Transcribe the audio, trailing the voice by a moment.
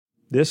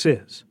This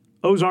is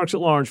Ozarks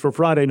at Large for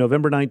Friday,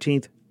 November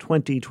 19th,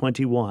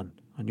 2021.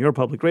 On your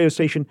public radio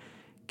station,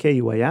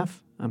 KUAF,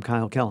 I'm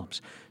Kyle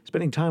Kellums,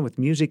 spending time with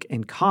music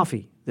and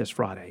coffee this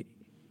Friday.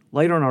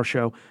 Later in our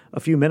show, a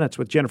few minutes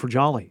with Jennifer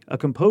Jolley, a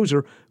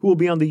composer who will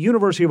be on the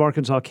University of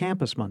Arkansas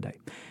campus Monday.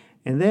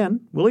 And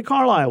then Willi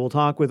Carlisle will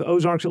talk with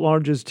Ozarks at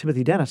Large's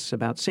Timothy Dennis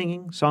about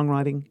singing,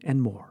 songwriting,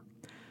 and more.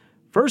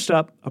 First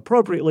up,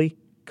 appropriately,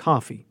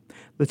 coffee.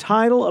 The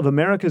title of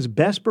America's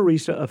Best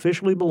Barista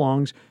officially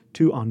belongs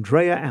to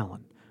Andrea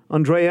Allen.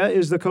 Andrea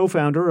is the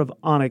co-founder of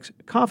Onyx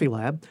Coffee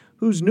Lab,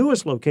 whose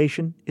newest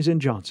location is in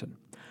Johnson.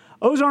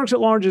 Ozarks at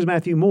Large's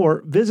Matthew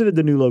Moore visited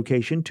the new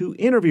location to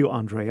interview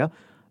Andrea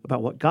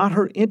about what got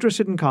her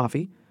interested in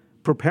coffee,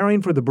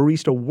 preparing for the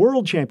Barista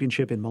World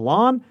Championship in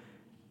Milan,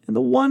 and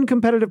the one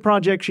competitive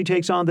project she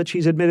takes on that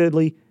she's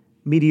admittedly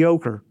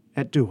mediocre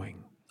at doing.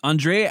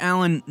 Andrea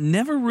Allen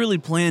never really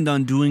planned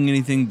on doing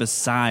anything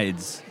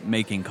besides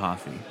making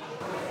coffee.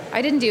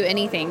 I didn't do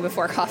anything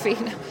before coffee.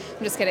 No,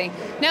 I'm just kidding.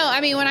 No,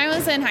 I mean, when I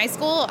was in high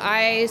school,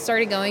 I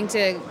started going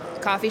to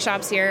coffee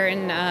shops here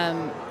in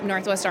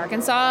Northwest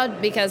Arkansas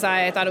because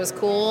I thought it was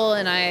cool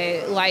and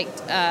I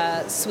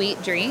liked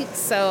sweet drinks.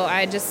 So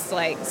I just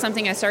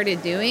something I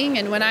started doing.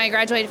 And when I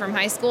graduated from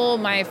high school,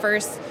 my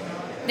first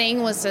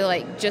thing was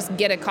to just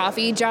get a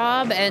coffee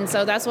job. And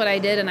so that's what I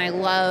did. And I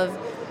love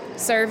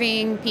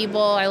serving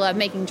people. I love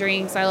making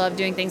drinks. I love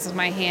doing things with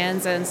my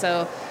hands. And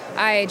so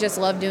I just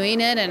love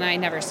doing it, and I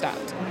never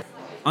stopped.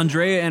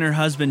 Andrea and her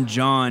husband,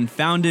 John,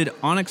 founded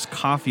Onyx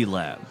Coffee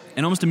Lab.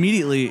 And almost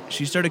immediately,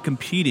 she started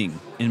competing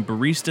in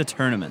barista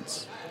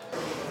tournaments.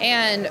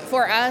 And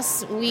for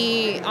us,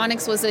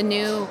 Onyx was a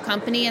new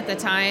company at the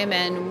time,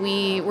 and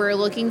we were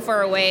looking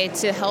for a way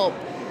to help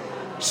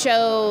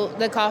show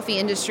the coffee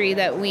industry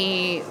that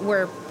we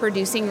were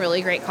producing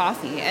really great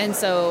coffee. And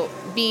so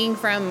being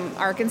from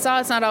Arkansas,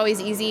 it's not always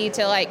easy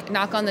to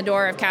knock on the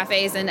door of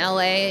cafes in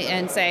LA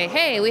and say,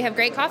 hey, we have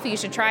great coffee, you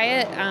should try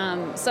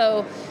it.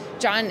 So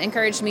John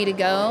encouraged me to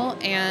go,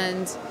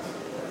 and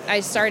I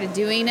started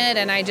doing it,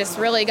 and I just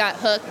really got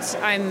hooked.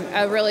 I'm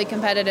a really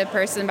competitive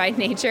person by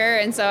nature,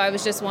 and so I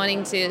was just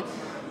wanting to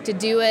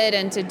do it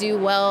and to do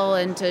well,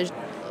 and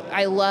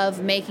I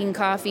love making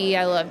coffee.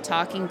 I love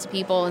talking to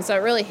people. And so it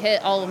really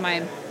hit all of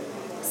my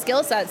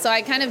skill sets. So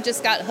I kind of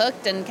just got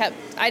hooked and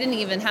I didn't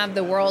even have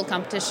the world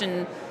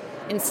competition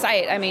in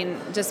sight. I mean,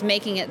 just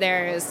making it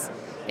there is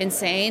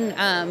insane.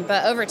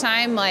 But over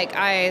time,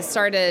 I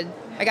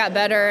got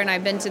better, and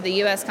I've been to the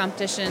U.S.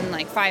 competition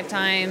 5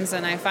 times,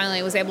 and I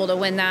finally was able to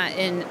win that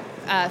in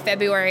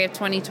February of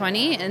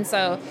 2020. And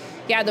so,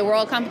 yeah, the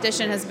world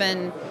competition has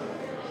been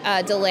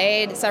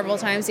delayed several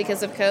times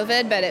because of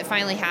COVID, but it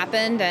finally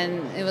happened,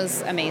 and it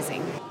was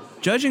amazing.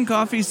 Judging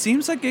coffee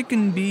seems like it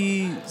can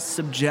be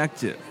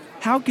subjective.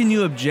 How can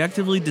you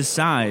objectively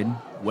decide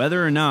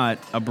whether or not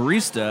a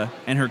barista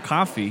and her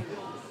coffee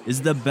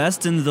is the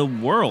best in the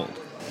world?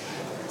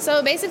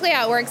 So basically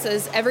how it works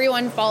is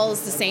everyone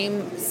follows the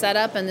same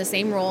setup and the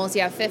same rules.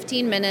 You have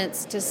 15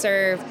 minutes to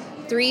serve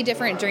 3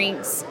 different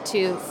drinks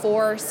to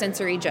 4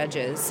 sensory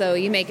judges. So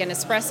you make an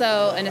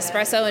espresso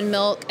and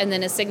milk, and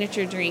then a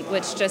signature drink,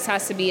 which just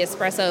has to be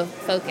espresso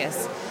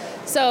focused.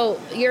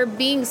 So you're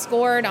being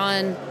scored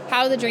on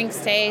how the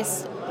drinks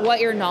taste,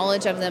 what your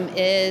knowledge of them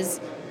is,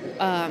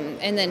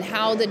 and then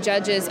how the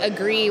judges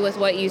agree with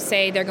what you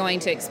say they're going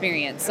to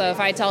experience. So if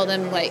I tell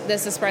them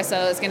this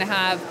espresso is going to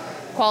have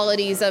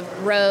qualities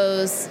of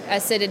rose,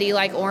 acidity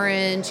like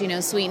orange,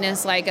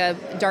 sweetness like a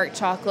dark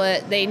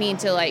chocolate, they need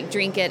to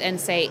drink it and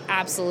say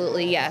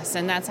absolutely yes,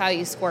 and that's how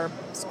you score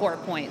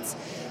points.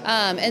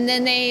 And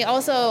then they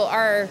also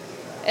are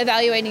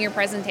evaluating your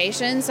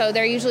presentation, so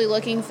they're usually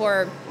looking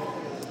for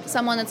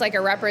someone that's a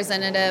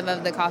representative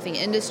of the coffee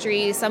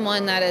industry,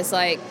 someone that is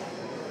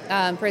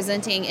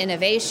presenting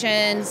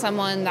innovation,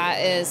 someone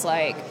that is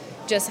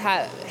just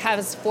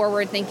has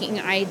forward-thinking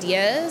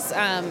ideas.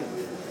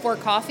 For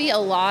coffee, a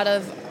lot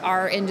of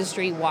our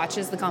industry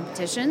watches the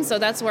competition, so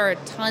that's where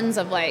tons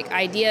of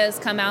ideas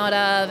come out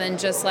of, and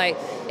just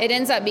it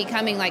ends up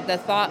becoming the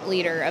thought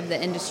leader of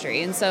the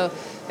industry. And so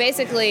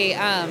basically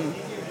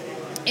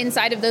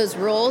inside of those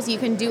rules you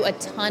can do a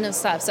ton of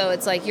stuff, so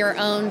it's your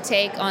own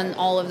take on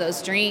all of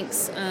those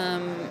drinks,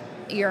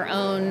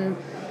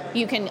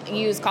 you can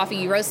use coffee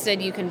you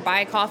roasted, you can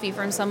buy coffee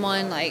from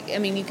someone,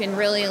 you can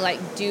really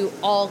do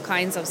all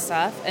kinds of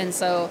stuff. And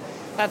so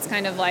that's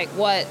kind of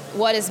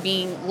what is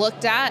being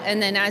looked at.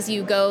 And then as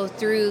you go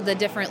through the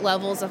different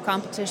levels of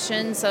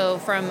competition, so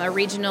from a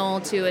regional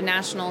to a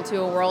national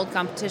to a world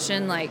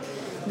competition,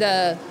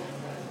 the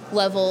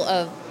level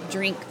of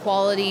drink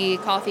quality,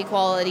 coffee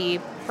quality,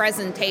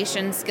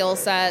 presentation skill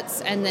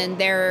sets, and then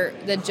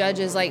the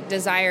judges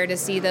desire to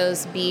see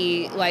those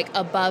be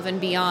above and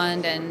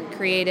beyond and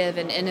creative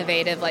and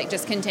innovative,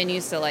 just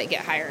continues to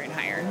get higher and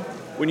higher.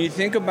 When you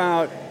think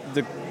about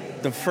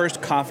the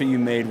first coffee you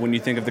made, when you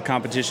think of the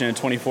competition in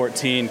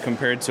 2014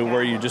 compared to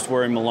where you just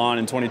were in Milan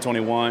in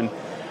 2021,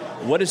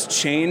 what has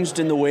changed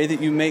in the way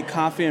that you make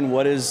coffee, and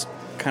what has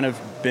kind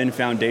of been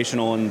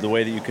foundational in the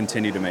way that you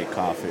continue to make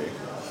coffee?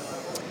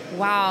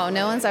 Wow,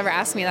 no one's ever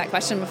asked me that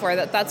question before.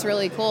 That's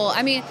really cool.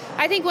 I mean,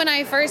 I think when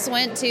I first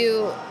went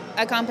to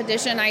a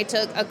competition, I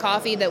took a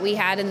coffee that we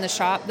had in the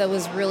shop that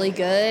was really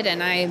good,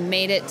 and I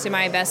made it to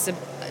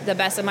the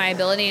best of my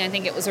ability. And I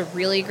think it was a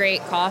really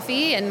great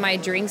coffee, and my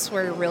drinks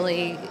were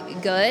really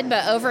good.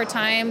 But over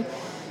time,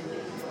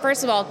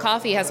 first of all,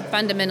 coffee has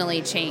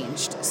fundamentally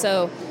changed.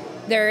 So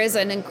there is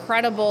an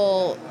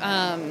incredible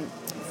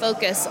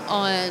focus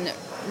on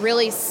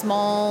really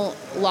small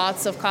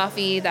lots of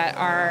coffee that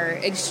are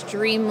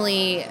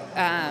extremely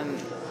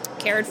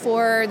cared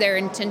for. They're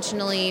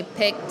intentionally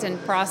picked and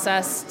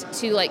processed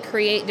to like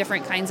create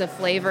different kinds of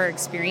flavor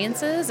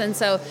experiences. And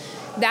so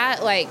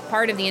that like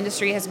part of the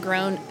industry has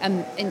grown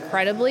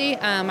incredibly.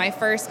 My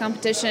first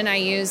competition, I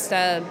used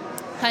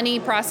honey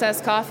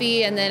processed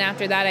coffee, and then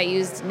after that I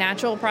used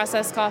natural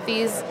processed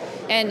coffees.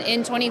 And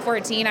in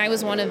 2014, I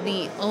was one of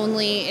the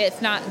only,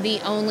 if not the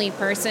only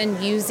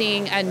person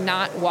using a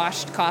not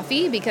washed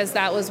coffee, because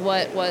that was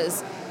what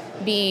was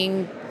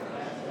being,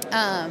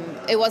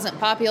 it wasn't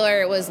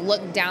popular. It was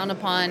looked down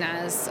upon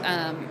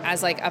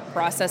as like a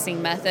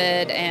processing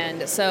method.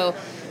 And so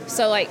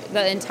like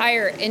the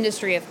entire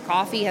industry of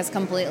coffee has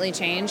completely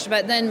changed.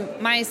 But then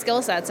my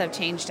skill sets have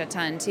changed a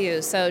ton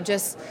too. So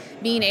just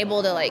being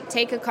able to like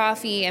take a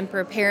coffee and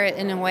prepare it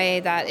in a way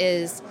that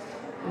is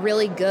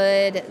really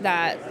good,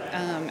 that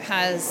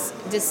has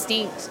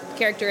distinct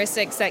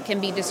characteristics that can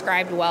be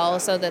described well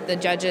so that the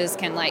judges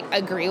can like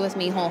agree with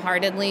me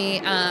wholeheartedly,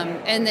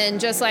 and then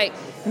just like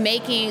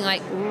making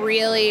like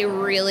really,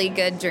 really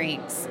good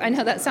drinks. I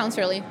know that sounds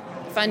really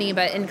funny,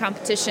 but in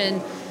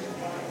competition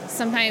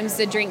sometimes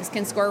the drinks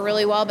can score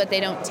really well, but they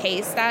don't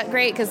taste that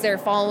great because they're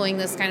following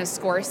this kind of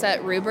score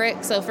set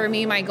rubric. So for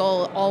me, my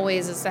goal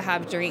always is to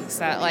have drinks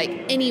that like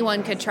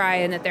anyone could try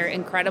and that they're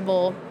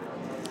incredible.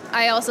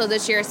 I also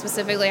this year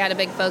specifically had a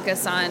big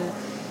focus on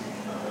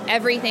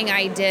everything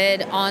I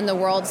did on the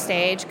world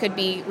stage could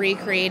be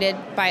recreated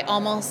by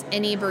almost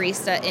any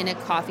barista in a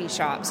coffee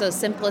shop. So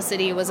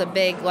simplicity was a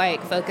big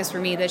like focus for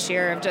me this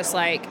year, of just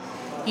like,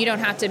 you don't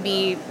have to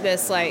be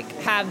this like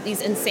have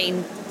these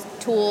insane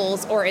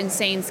tools or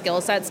insane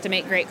skill sets to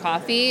make great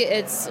coffee.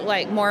 It's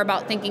like more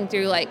about thinking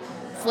through like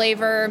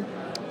flavor,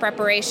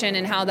 preparation,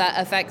 and how that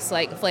affects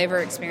like flavor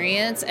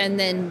experience, and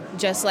then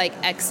just like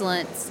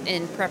excellence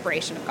in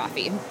preparation of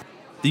coffee.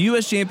 The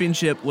U.S.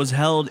 Championship was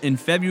held in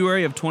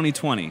February of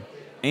 2020,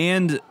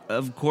 and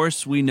of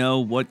course we know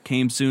what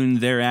came soon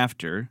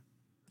thereafter.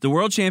 The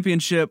World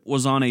Championship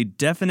was on a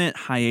definite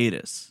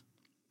hiatus.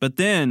 But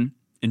then,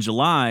 in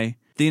July,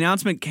 the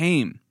announcement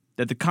came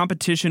that the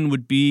competition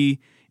would be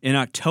in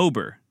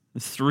October,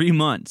 3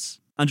 months.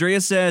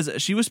 Andrea says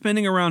she was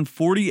spending around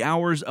 40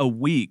 hours a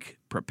week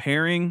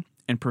preparing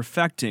and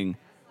perfecting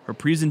her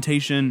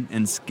presentation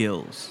and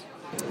skills.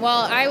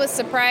 Well, I was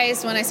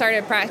surprised when I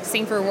started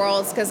practicing for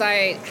Worlds because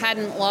I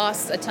hadn't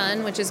lost a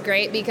ton, which is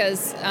great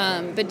because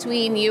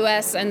between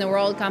U.S. and the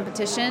World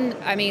competition,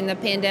 I mean, the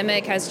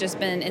pandemic has just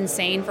been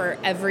insane for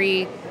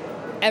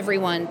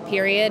everyone,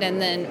 period. And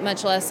then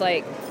much less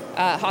like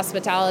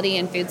hospitality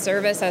and food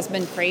service has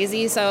been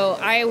crazy. So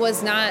I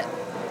was not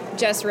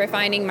just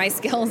refining my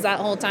skills that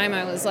whole time.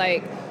 I was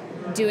like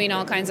doing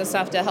all kinds of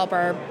stuff to help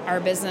our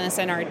business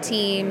and our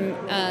team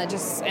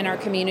just and our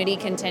community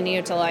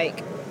continue to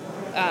like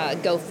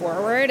go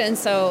forward. And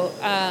so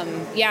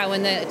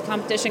when the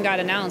competition got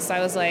announced, I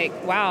was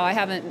like, wow, I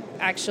haven't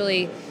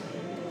actually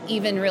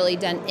even really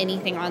done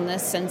anything on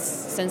this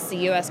since the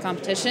U.S.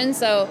 competition.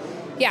 So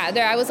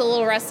I was a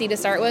little rusty to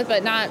start with,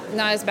 but not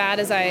as bad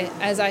as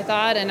I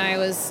thought. And I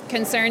was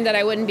concerned that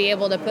I wouldn't be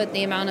able to put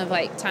the amount of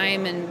like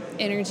time and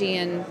energy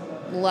and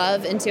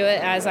love into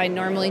it as I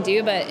normally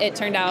do. But it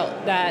turned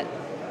out that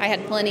I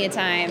had plenty of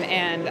time,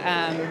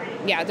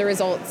 and the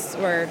results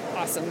were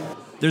awesome.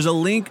 There's a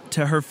link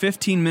to her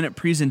 15-minute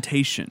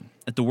presentation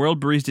at the World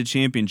Barista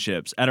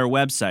Championships at our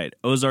website,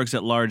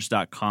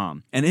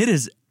 ozarksatlarge.com, and it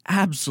is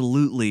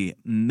absolutely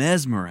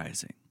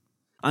mesmerizing.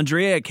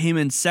 Andrea came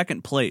in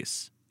second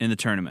place in the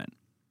tournament.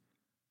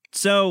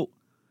 So,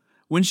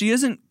 when she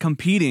isn't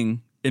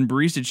competing in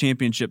Barista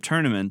Championship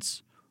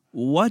tournaments,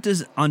 what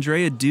does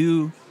Andrea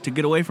do to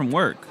get away from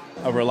work?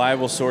 A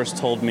reliable source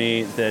told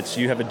me that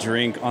you have a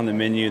drink on the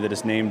menu that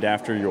is named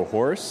after your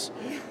horse,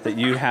 that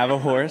you have a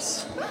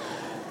horse.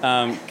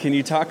 Can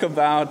you talk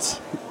about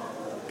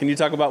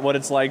what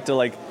it's like to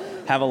like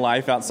have a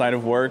life outside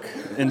of work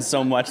in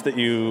so much that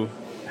you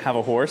have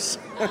a horse?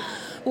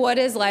 What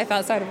is life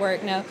outside of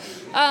work? No.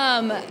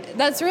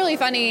 That's really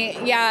funny.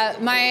 Yeah,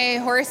 my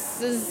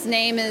horse's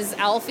name is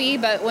Alfie,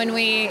 but when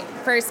we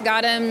first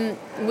got him,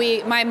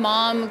 my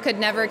mom could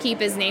never keep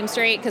his name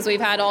straight because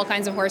we've had all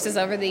kinds of horses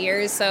over the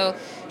years. So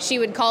she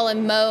would call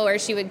him Mo, or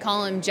she would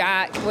call him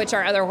Jack, which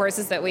are other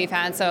horses that we've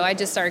had. So I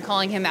just started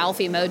calling him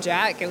Alfie Mo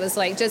Jack. It was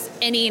like just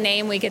any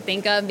name we could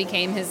think of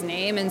became his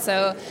name. And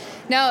so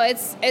no,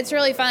 it's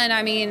really fun.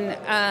 I mean,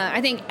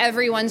 I think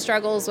everyone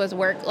struggles with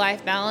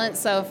work-life balance.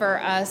 So for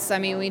us, I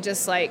mean, we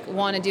just like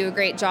want to do a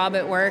great job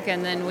at work,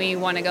 and then we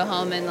want to go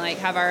home and like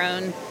have our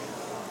own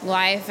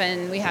life,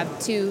 and we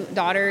have 2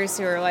 daughters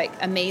who are like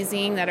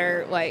amazing, that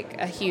are like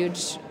a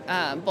huge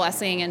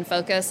blessing and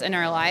focus in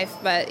our life.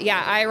 But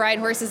yeah, I ride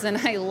horses and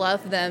I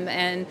love them.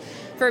 And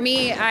for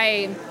me,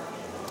 I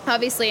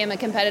obviously am a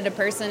competitive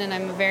person, and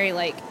I'm a very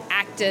like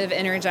active,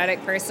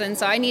 energetic person.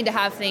 So I need to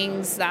have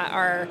things that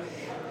are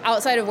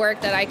outside of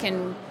work that I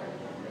can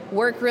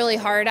work really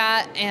hard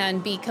at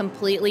and be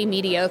completely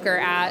mediocre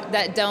at,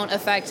 that don't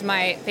affect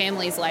my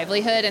family's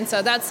livelihood. And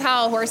so that's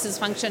how horses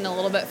function a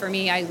little bit for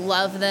me. I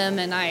love them,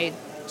 and I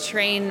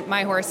train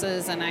my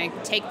horses, and I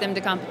take them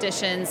to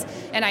competitions,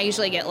 and I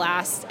usually get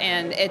last.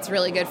 And it's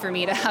really good for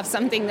me to have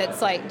something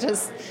that's like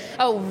just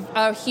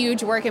a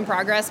huge work in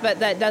progress, but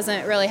that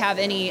doesn't really have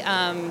any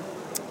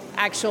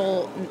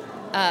actual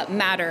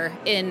matter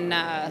in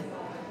my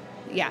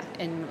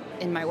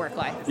work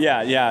life.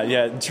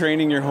 Yeah.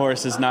 Training your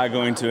horse is not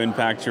going to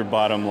impact your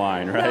bottom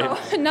line,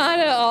 right? No, not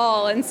at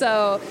all. And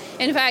so,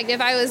 in fact,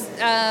 if I was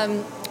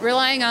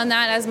relying on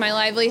that as my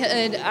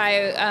livelihood,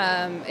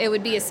 it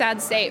would be a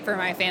sad state for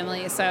my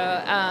family. So,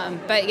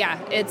 but yeah,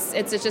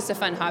 it's just a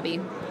fun hobby.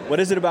 What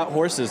is it about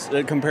horses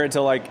compared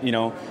to like,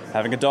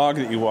 having a dog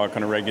that you walk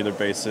on a regular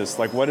basis?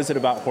 Like, what is it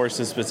about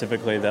horses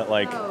specifically that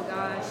like, oh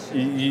gosh,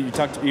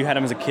 you had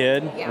them as a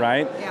kid, yeah,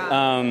 right?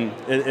 Yeah.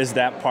 Is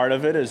that part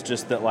of it? Is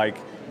just that like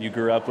you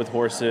grew up with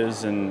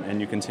horses and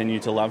you continue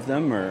to love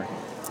them, or?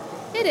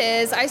 It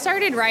is. I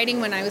started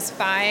riding when I was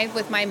 5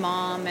 with my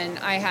mom, and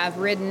I have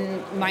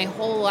ridden my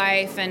whole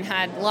life and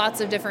had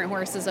lots of different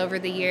horses over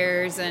the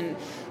years, and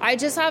I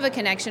just have a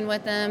connection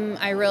with them.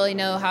 I really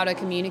know how to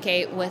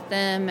communicate with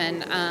them,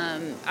 and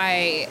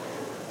I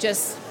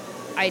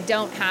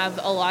don't have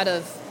a lot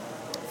of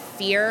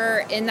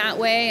fear in that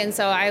way, and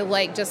so I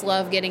like just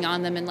love getting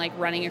on them and like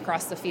running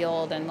across the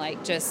field and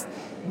like just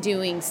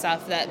doing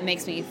stuff that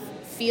makes me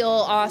feel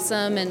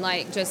awesome, and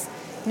like just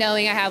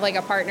knowing I have like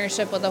a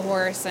partnership with a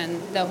horse,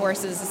 and the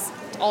horses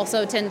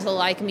also tend to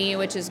like me,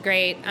 which is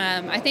great.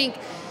 I think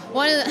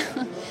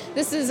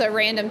this is a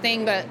random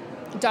thing, but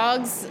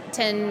dogs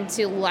tend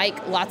to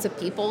like lots of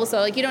people. So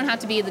like you don't have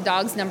to be the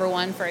dog's number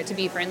one for it to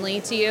be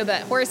friendly to you,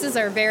 but horses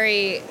are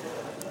very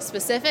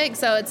specific.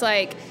 So it's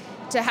like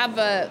to have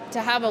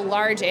a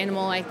large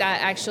animal like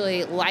that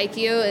actually like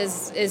you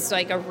is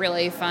like a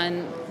really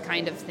fun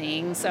kind of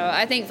thing. So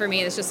I think for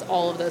me, it's just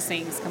all of those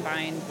things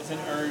combined. It's an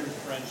earned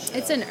friendship.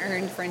 It's an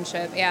earned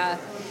friendship, yeah.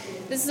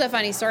 This is a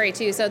funny story,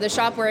 too. So the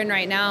shop we're in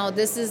right now,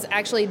 this is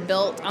actually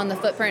built on the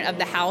footprint of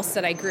the house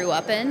that I grew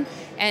up in.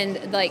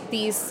 And like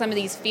some of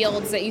these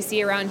fields that you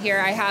see around here,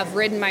 I have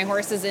ridden my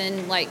horses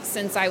in like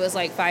since I was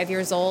like 5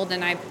 years old.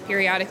 And I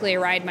periodically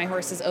ride my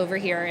horses over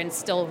here and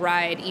still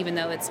ride, even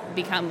though it's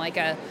become like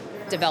a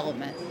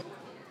development.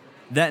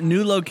 That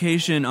new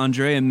location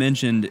Andrea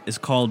mentioned is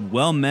called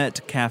Well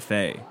Met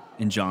Cafe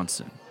in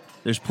Johnson.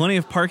 There's plenty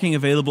of parking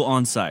available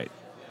on site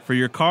for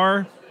your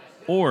car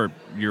or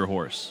your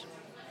horse.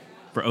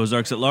 For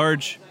Ozarks at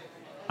Large,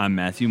 I'm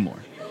Matthew Moore.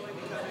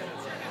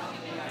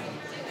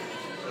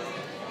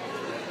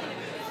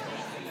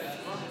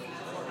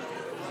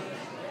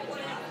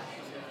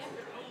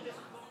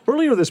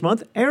 Earlier this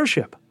month,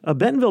 Airship, a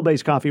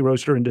Bentonville-based coffee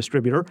roaster and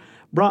distributor,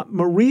 brought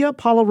Maria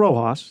Paula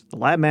Rojas, the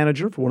lab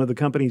manager for one of the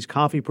company's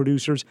coffee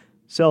producers,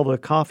 Selva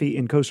Coffee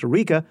in Costa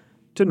Rica,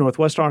 to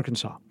Northwest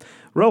Arkansas.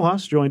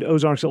 Rojas joined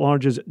Ozarks at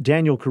Large's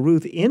Daniel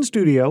Carruth in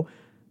studio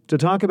to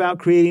talk about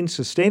creating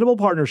sustainable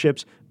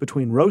partnerships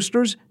between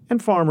roasters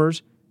and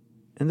farmers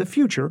and the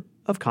future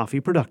of coffee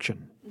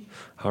production.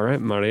 All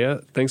right,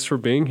 Maria, thanks for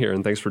being here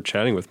and thanks for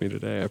chatting with me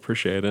today. I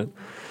appreciate it.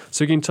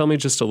 So you can tell me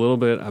just a little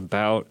bit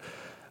about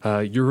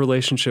your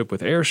relationship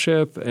with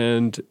Airship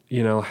and,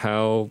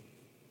 how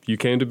you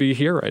came to be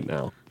here right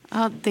now.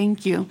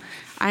 Thank you.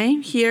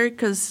 I'm here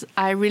because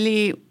I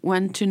really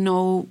want to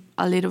know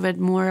a little bit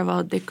more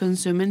about the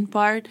consuming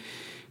part,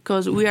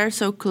 because we are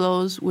so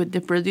close with the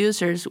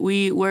producers.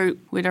 We work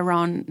with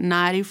around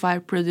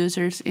 95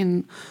 producers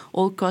in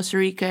all Costa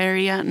Rica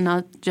area,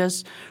 not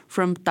just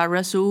from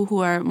Tarrazú, who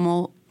are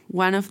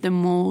one of the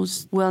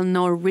most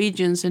well-known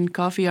regions in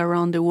coffee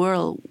around the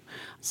world.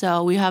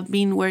 So we have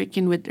been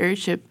working with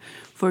Airship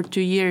for 2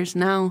 years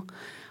now.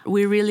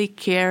 We really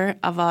care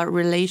about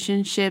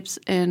relationships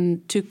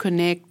and to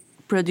connect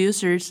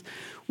producers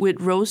with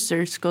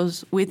roasters,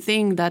 because we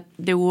think that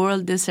the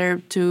world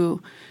deserves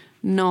to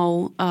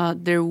know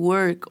their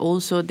work.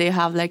 Also, they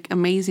have like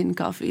amazing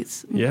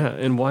coffees. Yeah,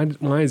 and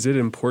why is it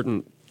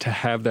important to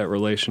have that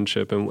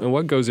relationship, and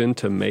what goes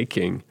into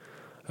making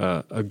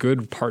a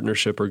good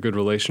partnership or good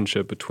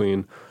relationship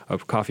between a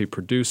coffee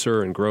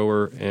producer and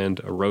grower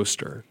and a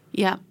roaster?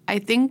 Yeah, I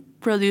think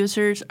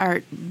producers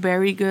are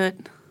very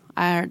good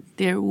at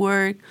their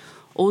work.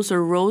 Also,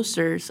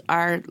 roasters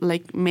are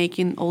like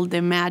making all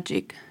the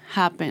magic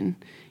happen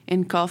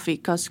in coffee,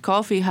 because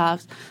coffee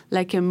has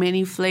like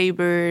many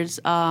flavors,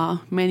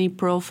 many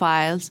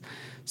profiles.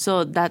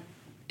 So that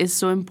is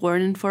so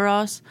important for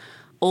us.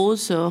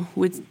 Also,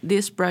 with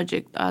this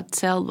project at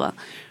Selva,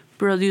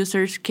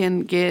 producers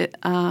can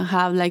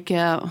have like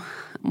a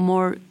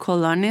more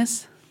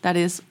colones, that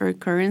is our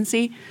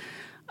currency,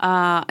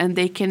 and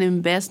they can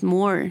invest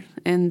more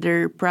in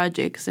their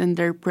projects and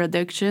their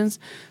productions.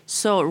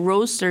 So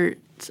roasters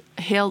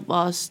help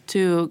us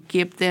to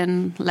give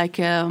them like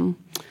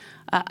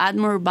add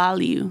more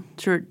value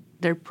to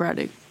their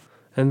product.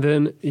 And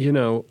then,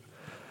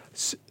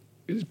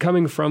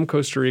 coming from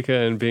Costa Rica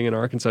and being in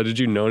Arkansas, did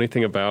you know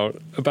anything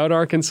about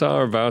Arkansas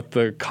or about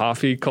the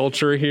coffee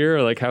culture here?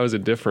 Like, how is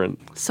it different?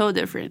 So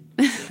different.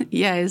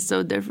 Yeah, it's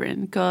so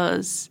different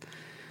because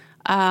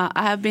I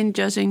have been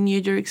just in New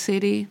York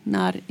City,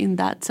 not in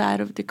that side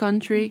of the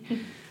country.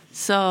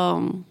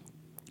 So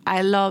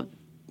I love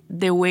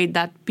the way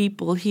that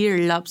people here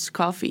loves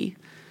coffee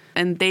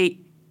and they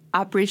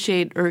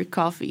appreciate our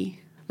coffee.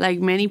 Like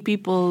many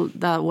people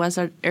that was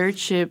at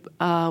Airship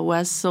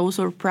was so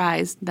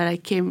surprised that I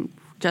came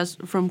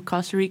just from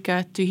Costa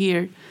Rica to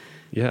here.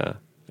 Yeah.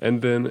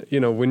 And then,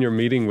 when you're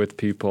meeting with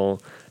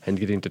people and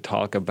getting to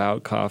talk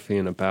about coffee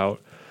and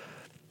about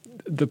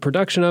the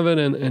production of it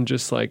and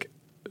just like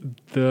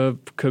the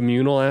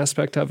communal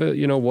aspect of it,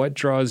 what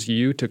draws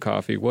you to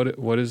coffee?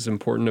 What is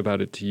important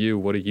about it to you?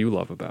 What do you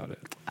love about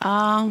it?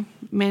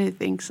 Many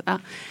things.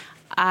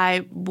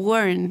 I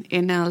born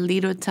in a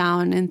little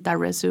town in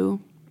Tarrazú.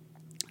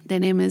 The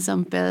name is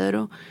San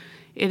Pedro.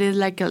 It is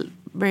like a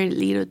very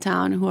little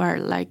town who are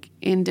like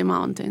in the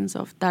mountains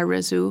of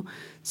Tarrazú.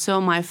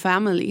 So my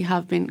family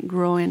have been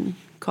growing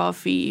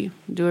coffee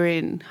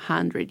during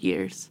 100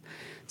 years.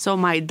 So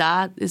my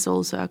dad is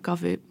also a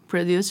coffee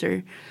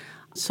producer.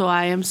 So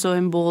I am so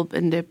involved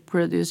in the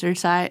producer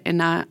side,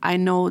 and I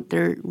know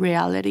their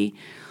reality.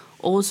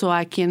 Also,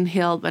 I can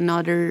help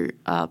another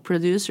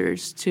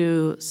producers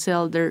to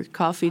sell their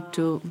coffee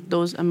to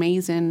those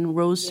amazing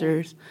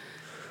roasters.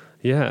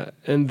 Yeah,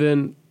 and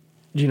then,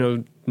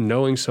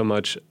 knowing so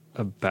much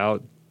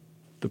about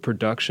the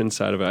production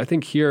side of it, I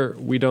think here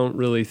we don't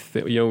really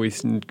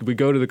we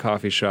go to the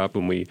coffee shop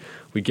and we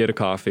get a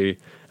coffee,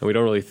 and we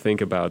don't really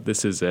think about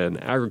this is an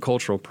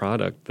agricultural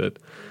product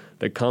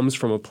that comes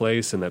from a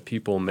place and that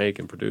people make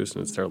and produce,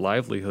 and it's their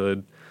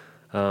livelihood.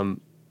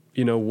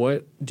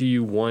 What do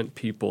you want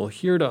people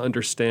here to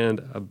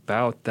understand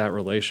about that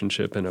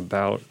relationship and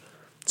about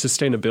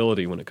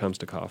sustainability when it comes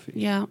to coffee?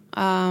 Yeah,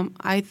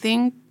 I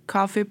think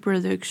coffee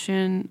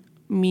production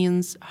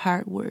means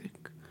hard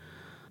work.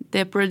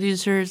 The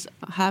producers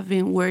have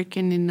been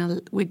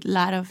working with a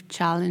lot of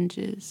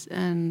challenges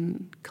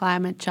and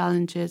climate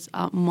challenges,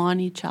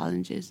 money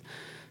challenges.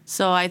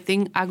 So I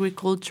think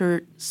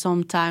agriculture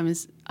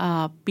sometimes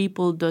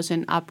people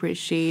doesn't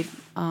appreciate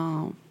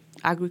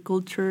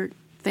agriculture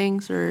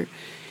things, or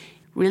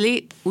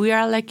really we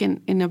are like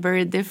in a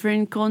very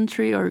different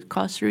country, or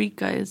Costa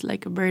Rica is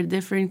like a very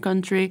different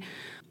country.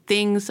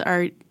 Things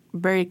are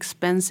very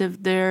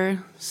expensive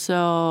there.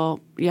 So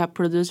yeah,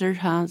 producer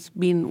has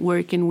been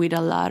working with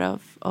a lot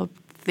of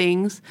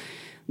things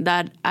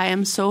that I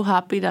am so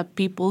happy that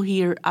people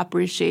here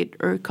appreciate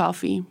our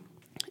coffee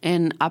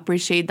and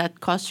appreciate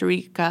that Costa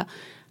Rica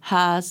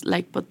has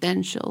like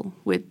potential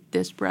with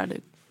this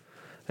product.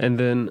 And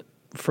then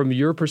from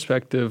your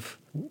perspective,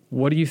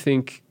 what do you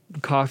think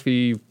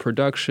coffee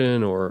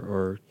production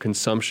or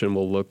consumption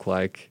will look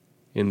like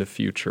in the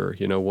future?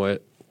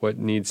 What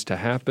needs to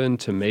happen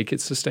to make it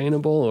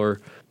sustainable,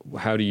 or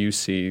how do you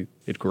see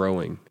it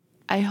growing?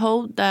 I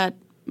hope that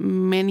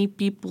many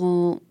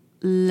people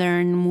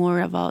learn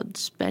more about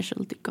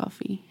specialty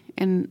coffee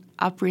and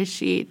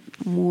appreciate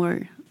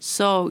more.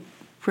 So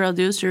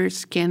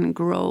producers can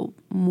grow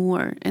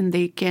more and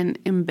they can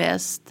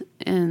invest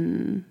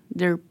in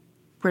their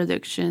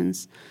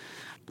productions.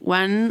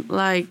 One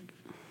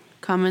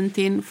common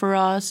thing for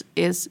us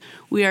is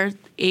we are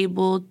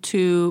able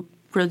to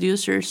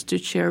producers to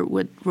share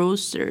with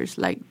roasters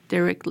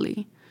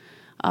directly.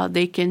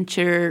 They can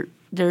share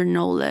their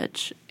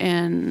knowledge,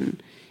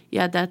 and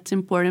yeah, that's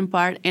important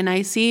part. And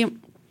I see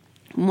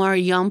more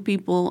young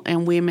people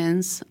and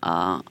women's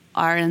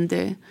are in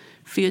the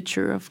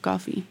future of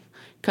coffee,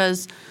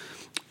 because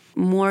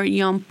more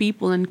young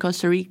people in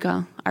Costa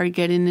Rica are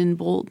getting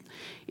involved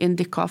in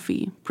the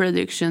coffee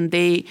production.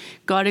 They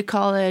go to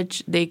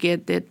college, they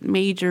get that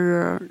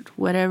major or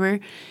whatever,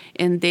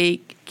 and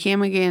they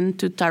came again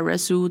to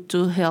Tarrazú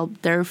to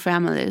help their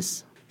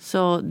families.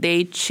 So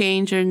they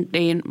change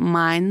their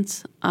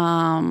minds.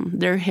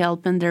 They're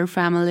helping their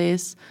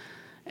families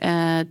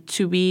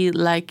to be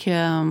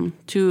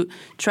to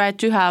try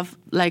to have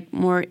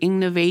more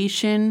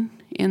innovation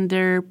in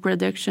their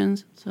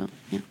productions. So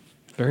yeah.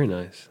 Very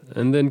nice.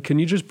 And then can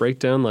you just break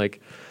down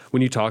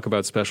when you talk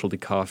about specialty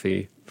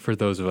coffee, for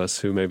those of us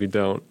who maybe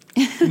don't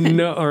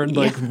aren't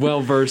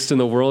well versed in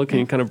the world, can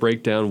you kind of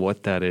break down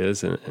what that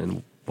is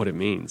and what it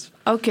means?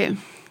 Okay.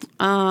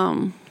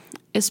 A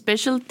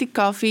specialty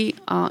coffee,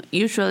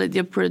 usually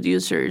the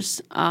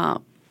producers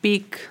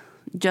pick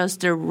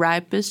just the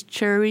ripest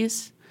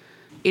cherries.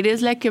 It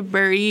is like a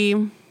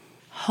very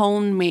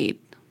homemade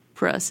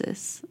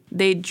process.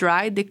 They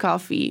dry the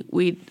coffee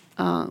with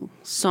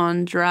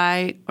sun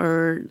dry,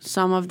 or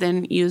some of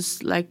them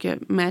use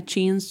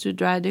machines to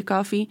dry the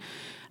coffee,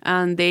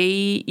 and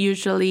they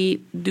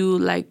usually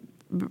do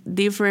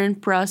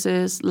different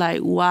process,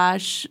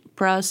 wash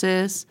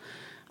process,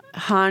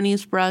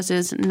 honeys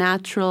processed,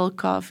 natural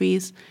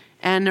coffees,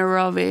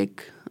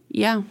 anaerobic.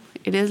 Yeah,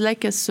 it is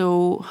like a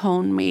so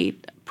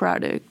homemade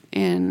product,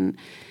 and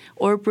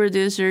our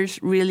producers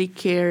really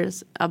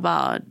cares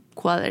about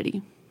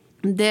quality.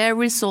 The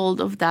result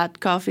of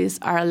that coffees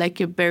are like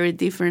a very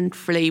different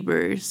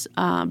flavors,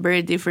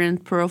 very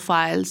different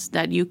profiles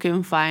that you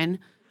can find.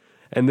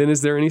 And then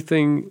is there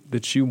anything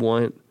that you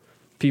want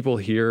people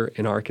here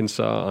in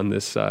Arkansas on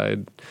this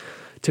side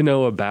to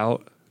know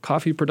about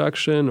coffee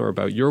production or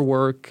about your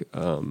work?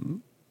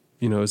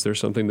 Is there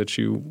something that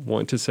you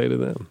want to say to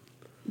them?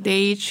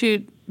 They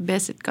should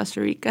visit Costa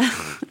Rica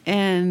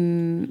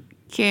and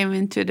come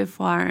into the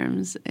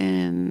farms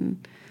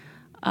and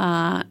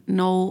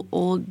know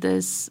all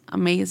these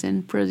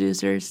amazing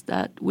producers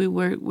that we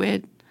work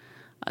with.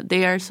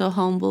 They are so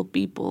humble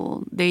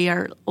people. They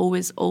are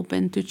always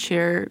open to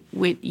share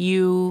with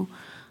you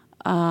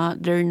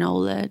their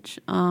knowledge.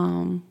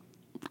 I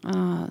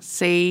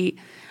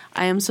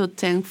am so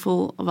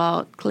thankful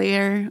about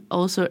Claire,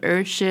 also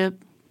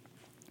Airship.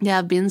 They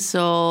have been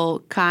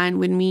so kind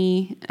with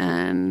me,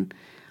 and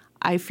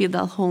I feel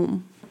at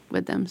home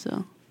with them.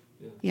 So,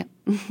 yeah.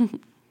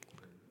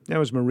 That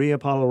was Maria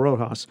Paula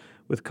Rojas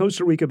with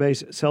Costa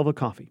Rica-based Selva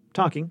Coffee,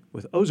 talking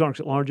with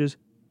Ozarks at Large's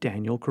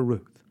Daniel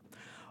Carruth.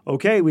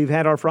 Okay, we've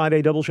had our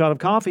Friday double shot of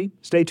coffee.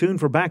 Stay tuned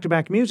for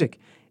back-to-back music.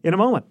 In a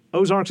moment,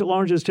 Ozarks at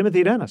Large's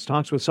Timothy Dennis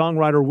talks with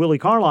songwriter Willi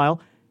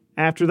Carlisle.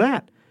 After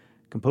that,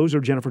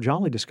 composer Jennifer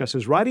Jolley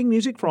discusses writing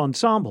music for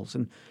ensembles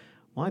and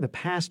why the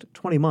past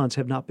 20 months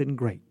have not been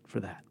great for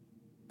that.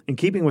 In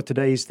keeping with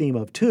today's theme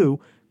of two,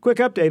 quick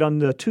update on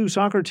the two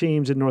soccer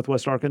teams in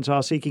Northwest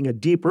Arkansas seeking a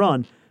deep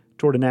run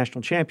toward a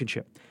national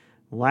championship.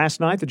 Last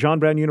night, the John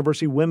Brown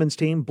University women's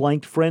team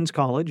blanked Friends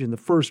College in the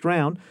first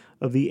round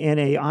of the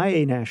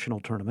NAIA National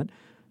Tournament.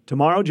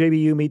 Tomorrow,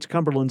 JBU meets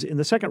Cumberland's in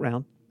the second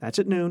round. That's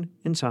at noon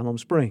in Siloam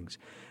Springs.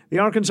 The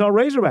Arkansas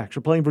Razorbacks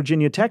are playing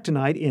Virginia Tech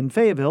tonight in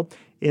Fayetteville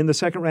in the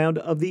second round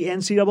of the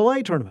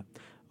NCAA tournament.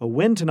 A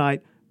win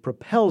tonight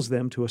propels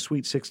them to a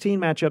Sweet 16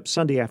 matchup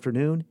Sunday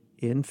afternoon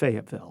in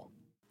Fayetteville.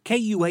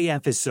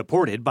 KUAF is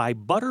supported by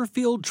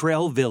Butterfield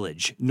Trail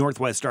Village,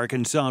 Northwest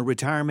Arkansas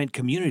retirement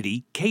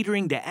community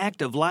catering to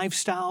active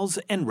lifestyles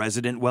and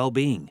resident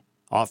well-being,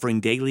 offering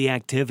daily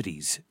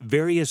activities,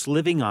 various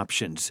living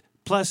options,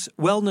 plus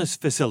wellness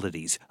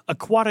facilities,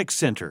 aquatic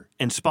center,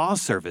 and spa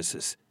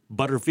services.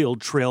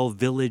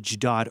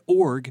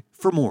 ButterfieldTrailVillage.org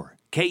for more.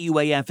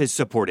 KUAF is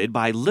supported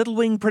by Little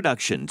Wing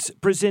Productions,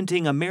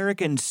 presenting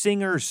American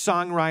singer,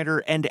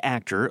 songwriter, and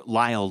actor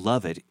Lyle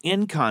Lovett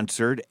in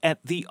concert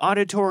at the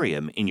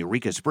Auditorium in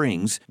Eureka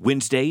Springs,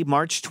 Wednesday,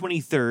 March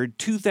 23,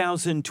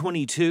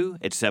 2022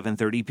 at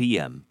 7:30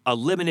 p.m. A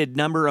limited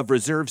number of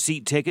reserved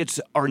seat tickets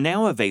are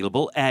now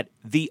available at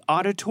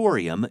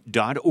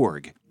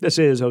theauditorium.org. This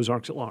is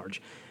Ozarks at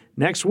Large.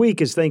 Next week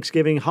is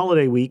Thanksgiving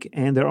holiday week,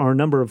 and there are a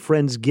number of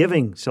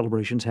Friendsgiving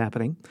celebrations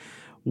happening.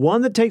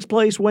 One that takes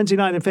place Wednesday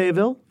night in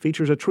Fayetteville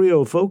features a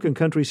trio of folk and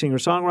country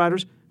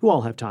singer-songwriters who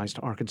all have ties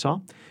to Arkansas.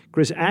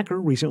 Chris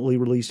Acker recently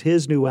released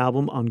his new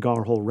album on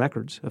Garhole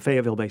Records, a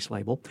Fayetteville-based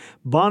label.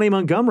 Bonnie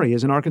Montgomery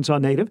is an Arkansas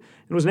native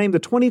and was named the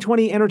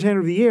 2020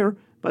 Entertainer of the Year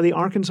by the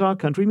Arkansas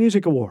Country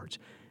Music Awards.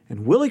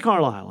 And Willi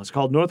Carlisle has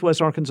called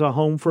Northwest Arkansas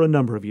home for a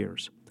number of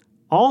years.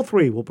 All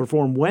three will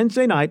perform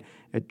Wednesday night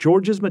at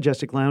George's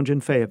Majestic Lounge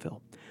in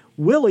Fayetteville.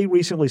 Willi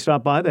recently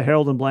stopped by the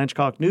Harold and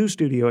Blanchcock News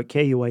Studio at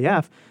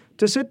KUAF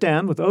to sit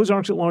down with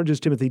Ozarks at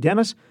Large's Timothy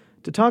Dennis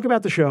to talk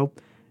about the show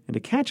and to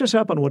catch us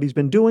up on what he's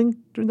been doing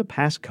during the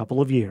past couple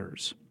of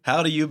years.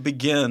 How do you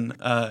begin?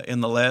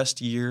 In the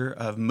last year,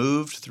 I've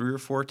moved 3 or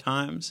 4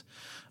 times.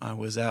 I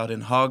was out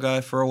in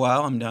Hogeye for a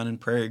while. I'm down in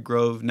Prairie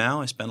Grove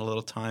now. I spent a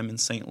little time in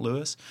St.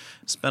 Louis.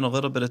 Spent a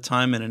little bit of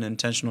time in an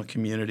intentional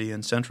community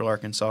in central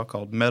Arkansas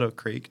called Meadow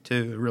Creek,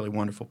 too, a really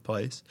wonderful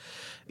place.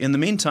 In the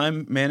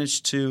meantime,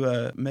 managed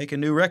to make a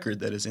new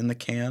record that is in the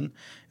can,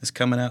 is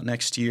coming out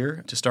next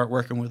year, to start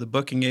working with a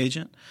booking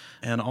agent,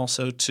 and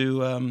also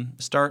to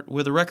start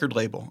with a record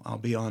label. I'll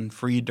be on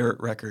Free Dirt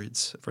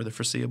Records for the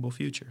foreseeable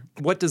future.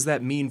 What does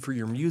that mean for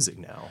your music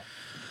now?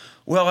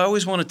 Well, I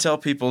always want to tell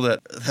people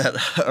that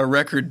a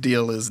record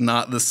deal is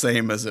not the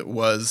same as it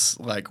was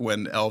like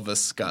when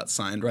Elvis got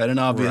signed, right? And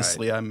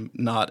obviously right. I'm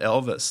not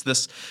Elvis.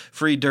 This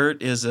Free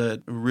Dirt is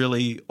a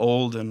really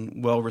old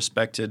and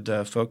well-respected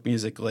folk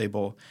music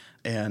label.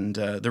 And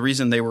the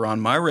reason they were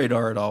on my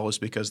radar at all was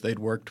because they'd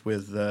worked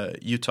with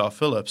Utah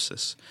Phillips,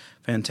 this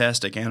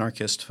fantastic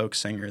anarchist folk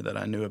singer that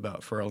I knew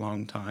about for a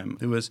long time,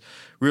 who was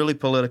really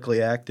politically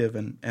active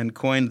and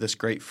coined this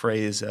great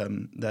phrase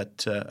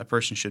that a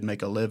person should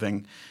make a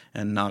living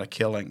and not a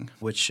killing,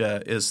 which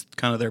is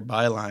kind of their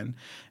byline.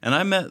 And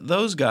I met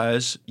those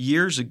guys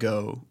years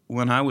ago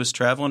when I was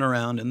traveling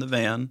around in the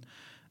van,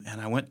 and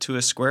I went to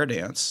a square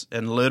dance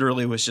and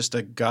literally was just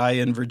a guy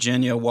in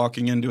Virginia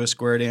walking into a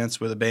square dance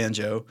with a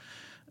banjo,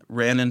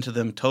 ran into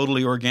them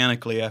totally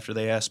organically after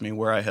they asked me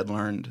where I had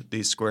learned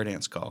these square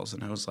dance calls.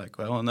 And I was like,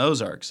 well, in the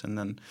Ozarks. And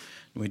then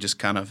we just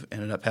kind of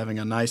ended up having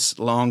a nice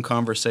long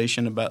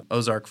conversation about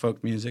Ozark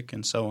folk music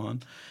and so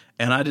on.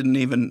 And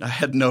I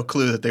had no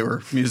clue that they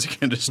were music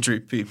industry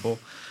people.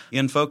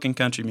 In folk and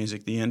country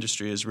music, the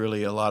industry is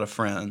really a lot of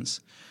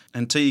friends.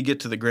 Until you get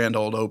to the Grand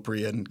Ole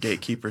Opry and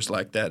gatekeepers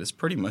like that, it's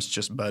pretty much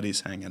just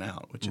buddies hanging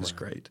out, which is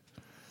great.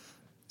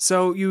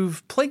 So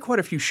you've played quite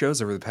a few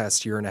shows over the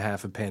past year and a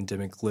half of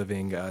pandemic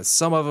living.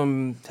 Some of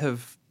them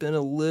have been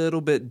a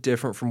little bit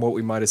different from what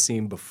we might have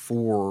seen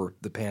before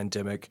the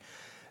pandemic.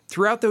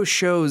 Throughout those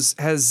shows,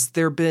 has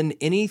there been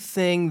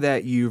anything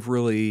that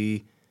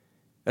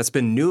that's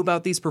been new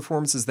about these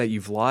performances that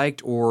you've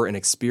liked, or an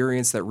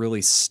experience that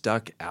really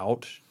stuck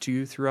out to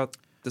you throughout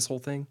this whole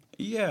thing?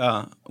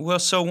 Yeah. Well,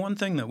 so one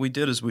thing that we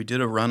did is we did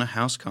a run of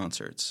house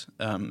concerts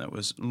that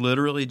was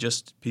literally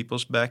just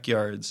people's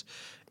backyards.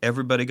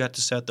 Everybody got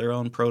to set their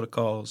own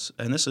protocols,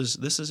 and this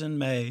is in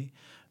May.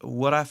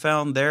 What I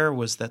found there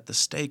was that the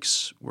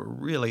stakes were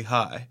really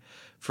high.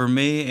 For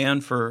me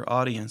and for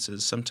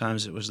audiences,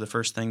 sometimes it was the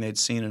first thing they'd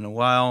seen in a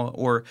while.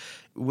 Or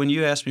when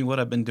you ask me what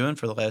I've been doing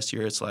for the last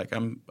year, it's like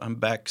I'm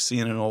back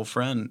seeing an old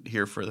friend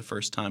here for the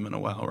first time in a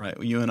while, right?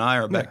 You and I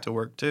are back to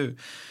work too.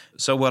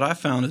 So what I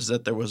found is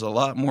that there was a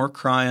lot more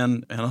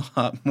crying and a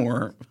lot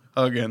more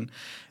hugging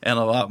and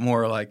a lot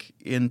more like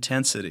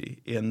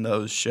intensity in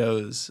those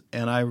shows.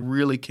 And I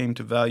really came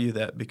to value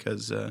that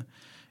because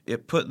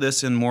it put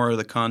this in more of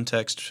the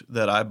context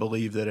that I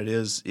believe that it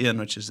is in,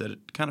 which is that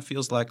it kind of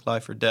feels like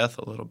life or death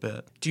a little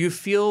bit. Do you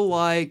feel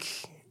like,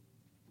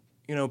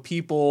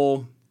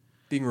 people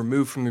being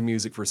removed from the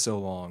music for so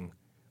long,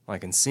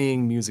 like, and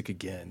seeing music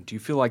again, do you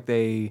feel like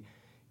they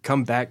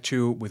come back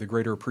to it with a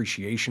greater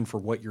appreciation for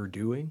what you're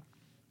doing,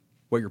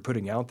 what you're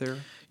putting out there?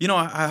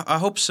 I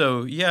hope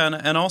so, yeah.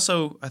 And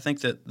also I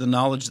think that the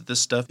knowledge that this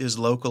stuff is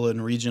local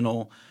and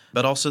regional,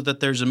 but also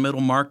that there's a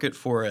middle market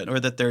for it, or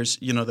that there's,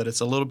 that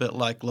it's a little bit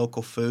like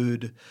local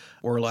food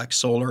or like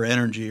solar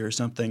energy or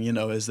something,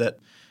 is that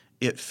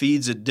it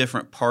feeds a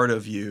different part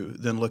of you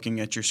than looking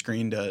at your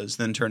screen does,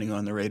 than turning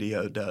on the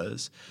radio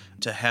does.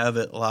 To have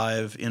it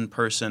live in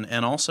person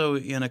and also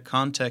in a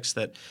context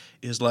that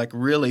is like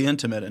really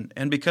intimate.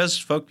 And because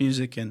folk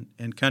music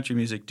and country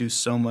music do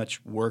so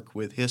much work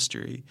with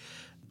history,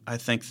 I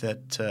think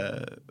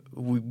that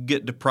we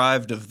get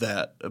deprived of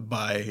that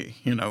by,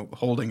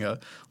 holding a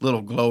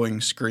little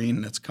glowing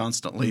screen that's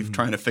constantly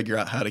trying to figure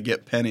out how to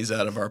get pennies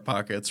out of our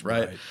pockets,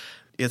 right?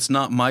 It's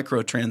not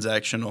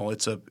microtransactional.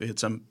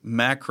 It's a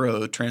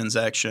macro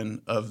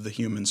transaction of the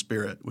human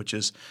spirit, which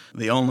is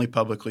the only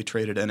publicly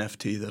traded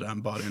NFT that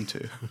I'm bought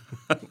into.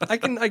 I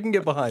can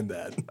get behind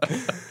that.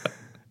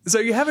 So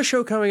you have a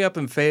show coming up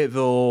in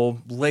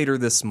Fayetteville later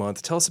this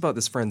month. Tell us about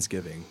this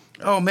Friendsgiving.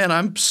 Oh, man,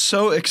 I'm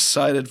so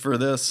excited for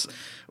this.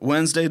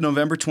 Wednesday,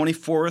 November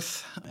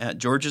 24th at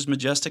George's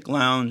Majestic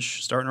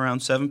Lounge, starting around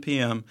 7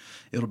 p.m.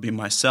 It'll be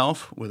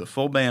myself with a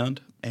full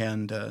band,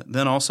 and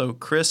then also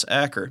Chris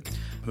Acker,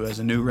 who has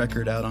a new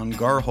record out on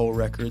Garhole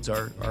Records,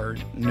 our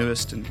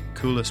newest and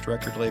coolest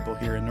record label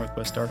here in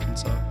Northwest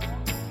Arkansas.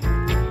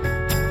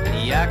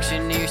 The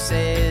auctioneer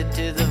said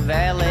to the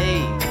valet,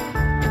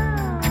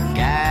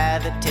 guy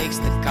that takes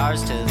the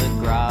cars to the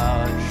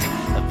garage.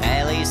 The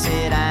valet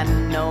said, I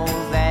know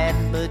that,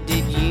 but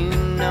did you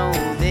know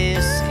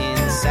this?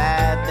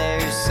 Inside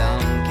there's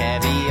some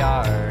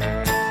caviar.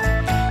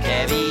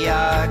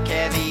 Caviar,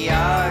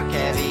 caviar,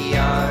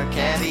 caviar,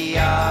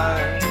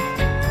 caviar.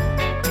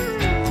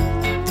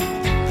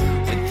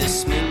 With the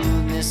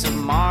smoothness of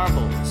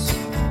marbles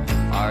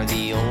are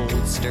the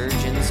old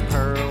sturgeon's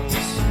pearls.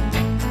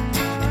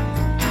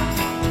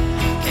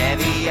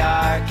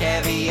 Caviar,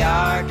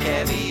 caviar,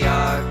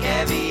 caviar,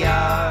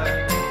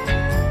 caviar.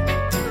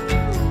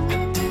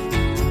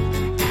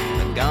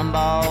 The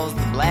gumballs,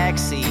 the black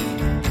sea,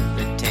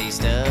 the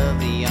taste of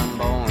the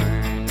unborn.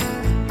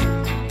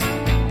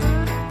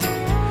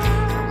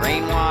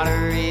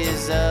 Rainwater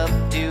is up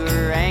to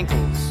her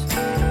ankles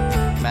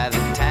by the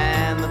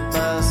time the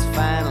bus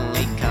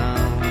finally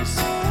comes.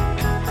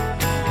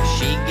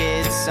 She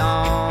gets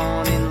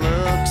on and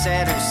looks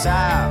at her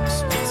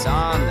socks. What's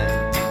on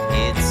them?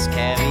 It's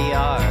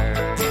caviar.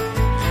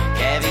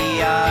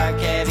 Caviar,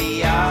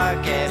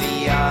 caviar,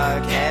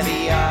 caviar,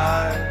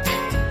 caviar.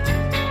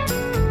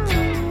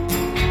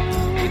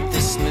 With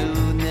the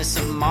smoothness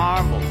of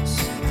marbles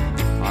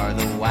are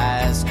the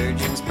wise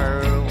sturgeon's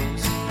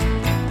pearls.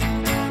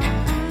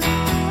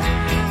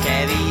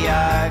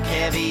 Caviar,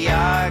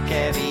 caviar,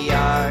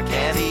 caviar,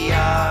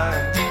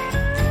 caviar.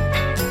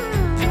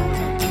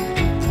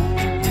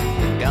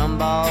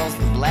 Gumballs,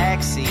 the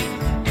black sea,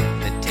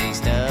 the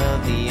taste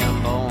of the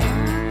unborn.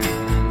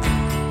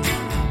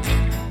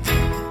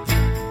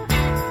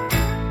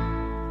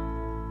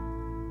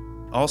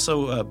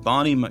 Also,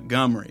 Bonnie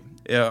Montgomery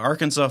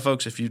Arkansas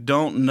folks, if you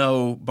don't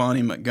know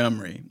Bonnie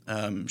Montgomery,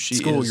 she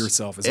School is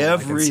yourself is all I can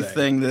say.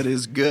 everything that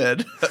is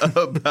good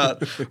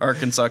about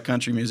Arkansas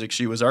country music.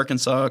 She was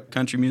Arkansas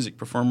Country Music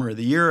Performer of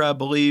the Year, I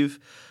believe,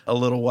 a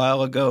little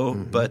while ago,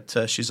 but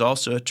she's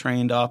also a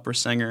trained opera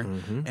singer,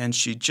 and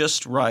she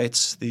just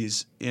writes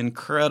these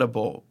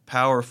incredible,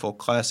 powerful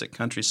classic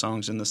country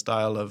songs in the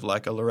style of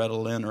like a Loretta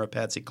Lynn or a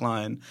Patsy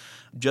Cline,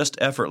 just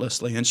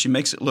effortlessly, and she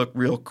makes it look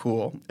real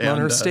cool. And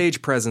her And,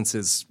 stage presence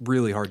is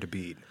really hard to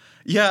beat.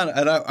 yeah,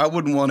 and I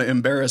wouldn't want to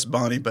embarrass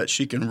Bonnie, but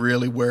she can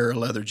really wear a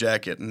leather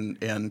jacket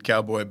and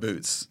cowboy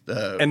boots.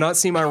 And not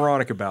seem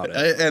ironic about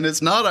it. And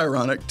it's not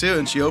ironic, too.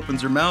 And she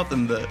opens her mouth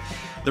and the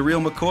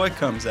real McCoy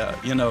comes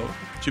out. You know,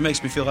 she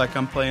makes me feel like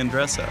I'm playing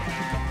dress up.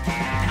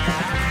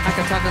 I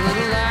could talk a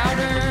little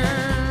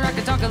louder, I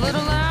could talk a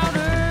little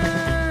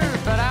louder,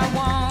 but I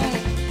won't,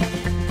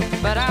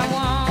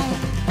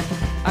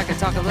 I could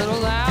talk a little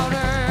louder,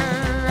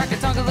 I could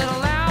talk a little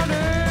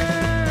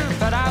louder,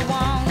 but I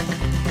won't.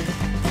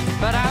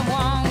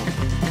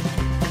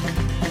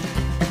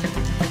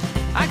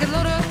 I could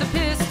load up the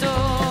pistol,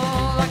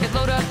 I could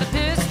load up the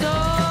pistol,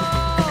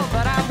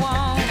 but I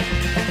won't.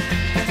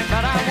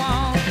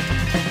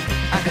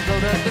 I could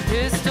load up the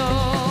pistol,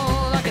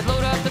 I could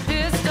load up the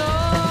pistol,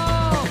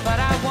 but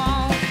I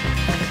won't.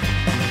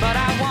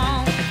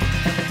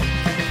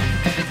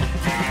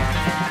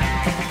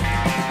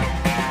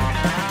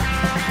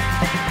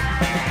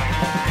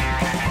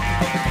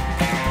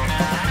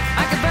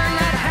 I could burn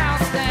that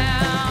house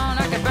down,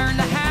 I could burn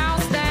the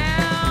house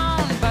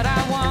down, but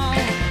I won't.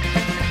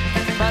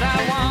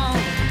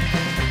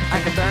 I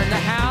could burn the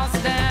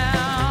house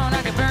down,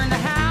 I could burn the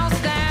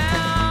house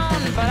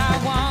down, but I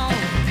won't.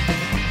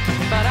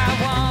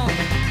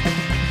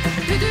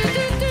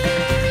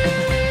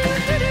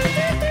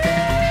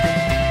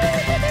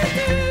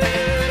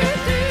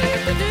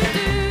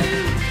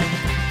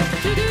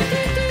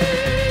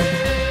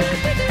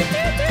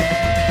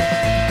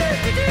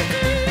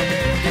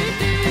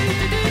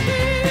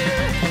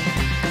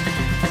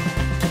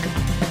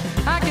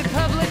 I could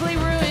publicly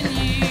ruin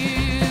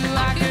you,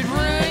 I could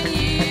ruin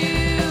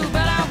you,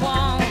 but I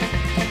won't.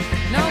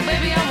 No,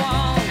 baby, I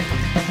won't.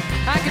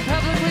 I could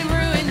publicly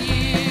ruin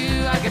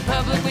you, I could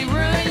publicly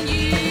ruin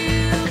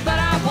you, but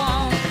I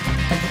won't.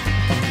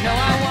 No,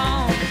 I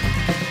won't.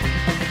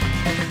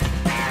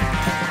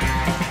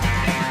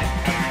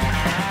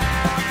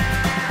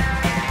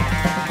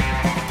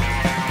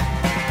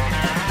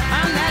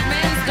 I'm that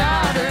man's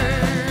daughter,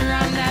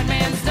 I'm that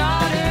man's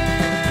daughter,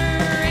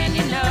 and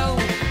you know,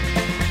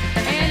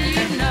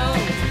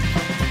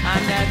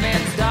 I'm that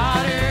man's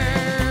daughter,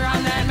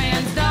 I'm that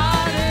man's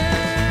daughter,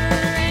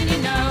 and you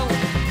know,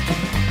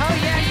 oh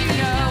yeah, you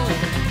know.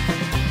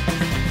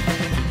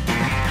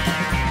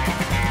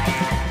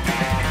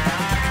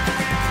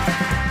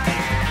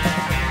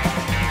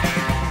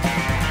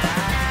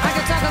 I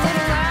could talk a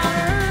little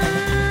louder,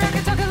 I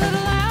could talk a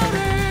little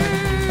louder,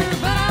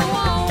 but I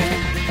won't.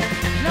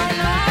 No,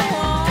 I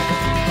won't.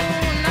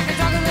 I could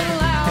talk a little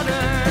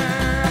louder,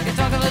 I could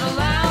talk a little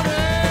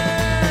louder,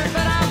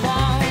 but I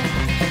won't.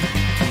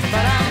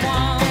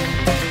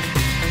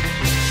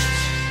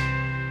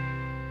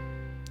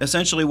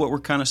 Essentially, what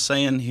we're kind of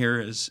saying here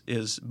is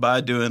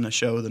by doing a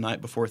show the night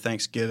before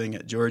Thanksgiving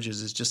at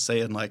George's is just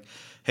saying like,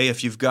 hey,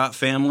 if you've got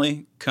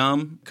family,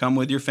 come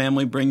with your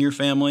family, bring your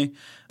family.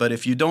 But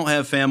if you don't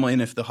have family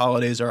and if the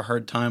holidays are a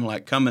hard time,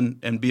 like come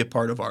and be a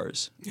part of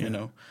ours, you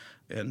know.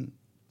 And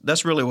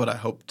that's really what I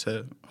hope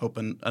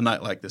a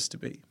night like this to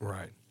be.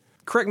 Right.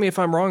 Correct me if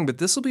I'm wrong, but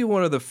this will be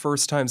one of the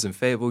first times in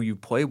Fayetteville you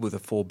played with a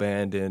full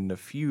band in a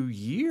few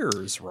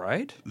years,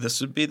 right?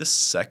 This would be the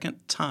second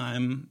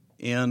time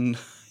in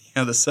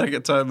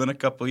a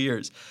couple of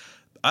years.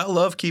 I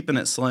love keeping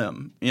it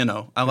slim. You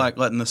know, I like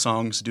letting the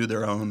songs do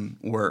their own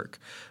work.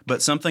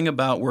 But something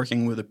about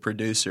working with a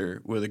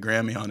producer with a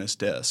Grammy on his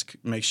desk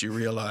makes you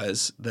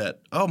realize that,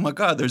 oh my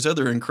God, there's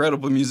other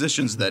incredible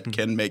musicians that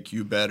can make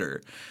you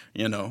better,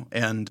 you know.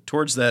 And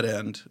towards that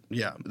end,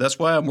 yeah, that's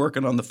why I'm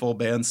working on the full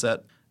band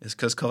set, is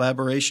because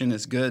collaboration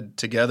is good.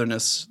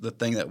 Togetherness, the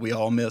thing that we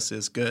all miss,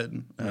 is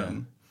good.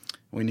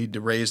 We need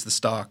to raise the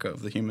stock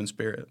of the human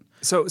spirit.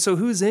 So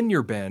who's in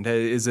your band?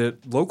 Is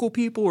it local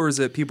people or is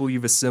it people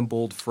you've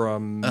assembled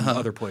from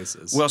other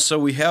places? Well, so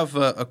we have,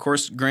 of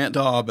course, Grant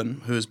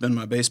Daubin, who has been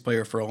my bass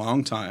player for a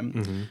long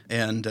time,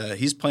 and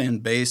he's playing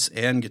bass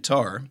and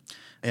guitar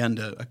and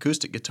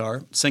acoustic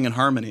guitar, singing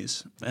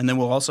harmonies. And then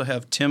we'll also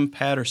have Tim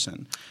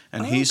Patterson,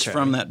 and he's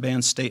from that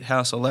band State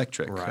House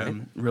Electric,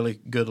 really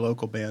good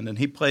local band, and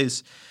he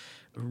plays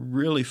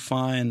really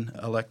fine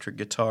electric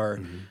guitar.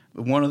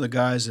 One of the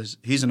guys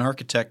he's an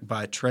architect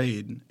by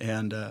trade,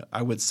 and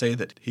I would say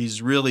that he's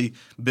really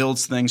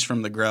builds things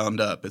from the ground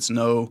up. It's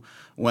no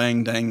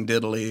wang dang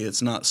diddly.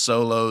 It's not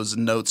solos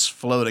and notes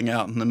floating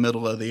out in the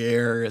middle of the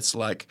air. It's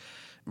like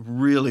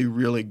really,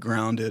 really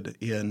grounded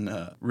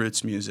in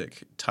roots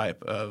music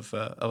type of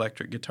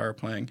electric guitar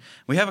playing.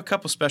 We have a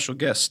couple special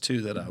guests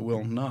too that I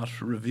will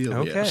not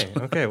reveal yet.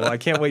 Okay. Well, I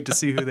can't wait to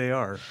see who they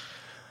are.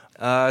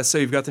 So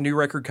you've got the new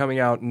record coming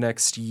out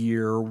next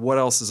year. What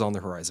else is on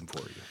the horizon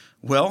for you?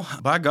 Well,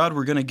 by God,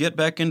 we're going to get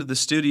back into the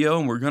studio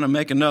and we're going to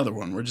make another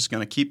one. We're just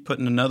going to keep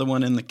putting another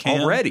one in the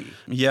can. Already?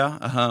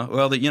 Yeah.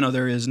 Well,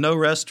 there is no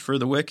rest for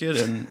the wicked.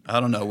 And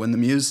I don't know, when the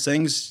muse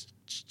sings,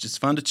 it's just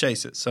fun to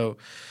chase it. So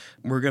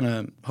we're going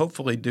to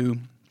hopefully do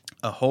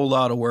a whole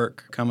lot of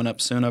work coming up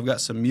soon. I've got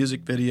some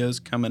music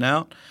videos coming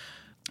out.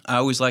 I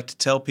always like to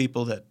tell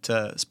people that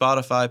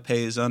Spotify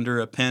pays under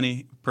a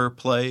penny per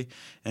play,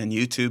 and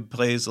YouTube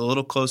plays a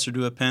little closer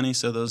to a penny.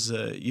 So those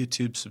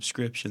YouTube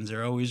subscriptions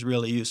are always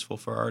really useful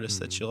for artists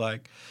that you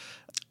like.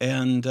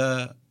 And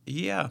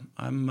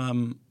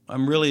I'm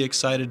really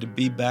excited to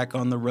be back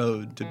on the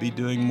road, to be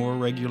doing more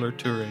regular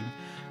touring.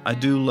 I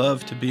do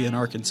love to be in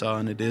Arkansas,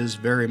 and it is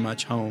very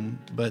much home.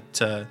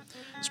 But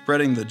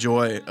spreading the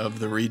joy of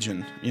the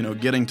region,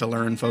 getting to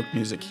learn folk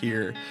music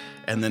here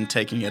and then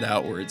taking it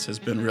outwards has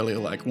been really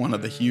like one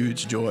of the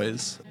huge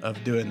joys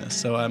of doing this.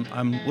 So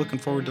I'm looking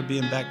forward to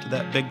being back to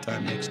that big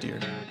time next year.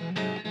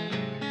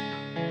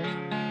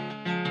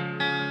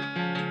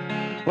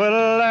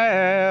 Well,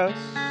 last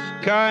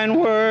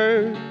kind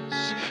words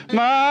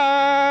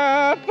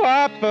my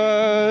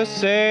papa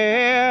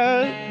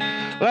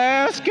said,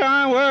 last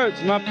kind words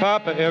my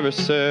papa ever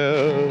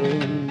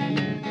said.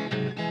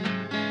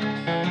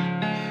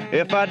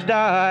 If I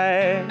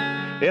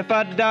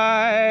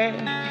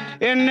die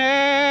in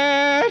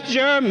that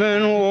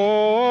German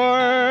war,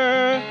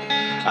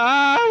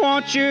 I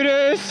want you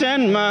to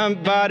send my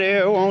body,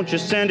 won't you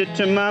send it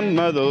to my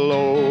mother,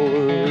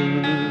 Lord?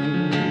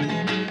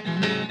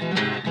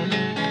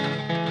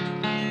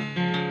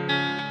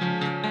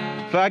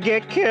 If I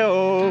get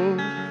killed,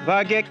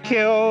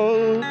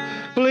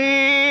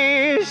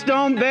 please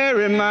don't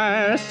bury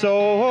my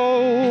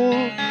soul.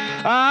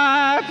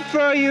 I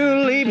prefer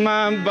you leave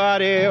my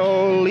body,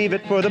 leave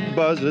it for the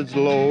buzzards,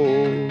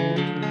 Lord.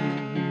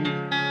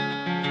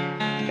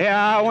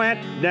 Yeah, I went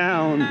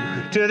down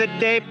to the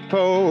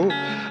depot.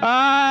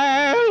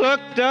 I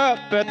looked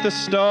up at the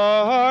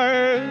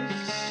stars.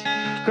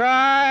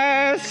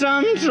 Cried,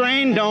 some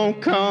train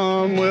don't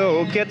come,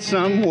 we'll get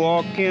some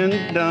walking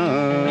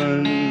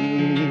done.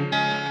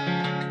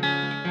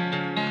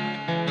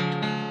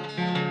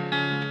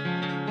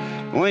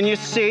 When you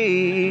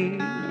see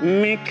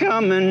me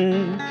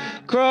coming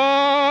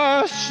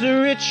across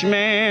the rich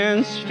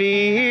man's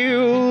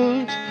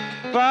field,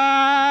 if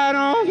I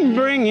don't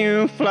bring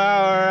you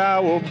flour, I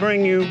will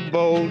bring you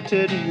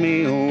bolted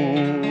meal.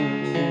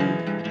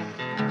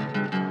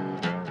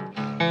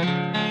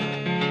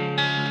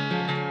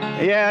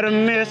 Yeah, the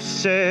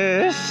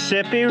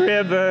Mississippi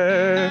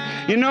River,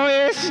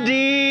 it's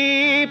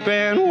deep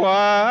and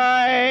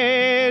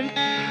wide.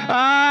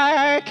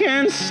 I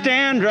can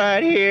stand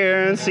right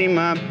here and see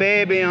my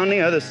baby on the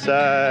other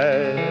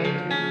side.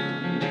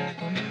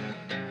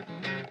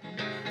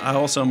 I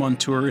also am on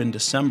tour in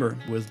December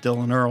with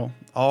Dylan Earl,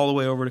 all the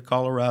way over to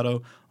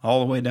Colorado,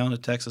 all the way down to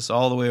Texas,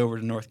 all the way over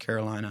to North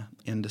Carolina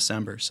in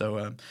December. So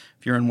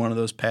if you're in one of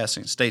those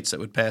passing states that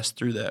would pass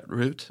through that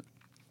route,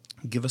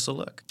 give us a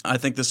look. I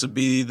think this would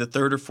be the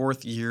third or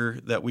fourth year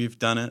that we've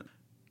done it.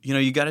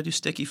 You got to do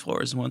sticky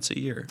floors once a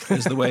year.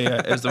 Is the way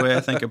I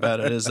think about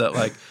it. Is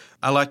that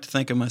I like to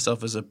think of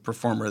myself as a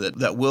performer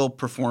that will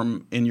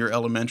perform in your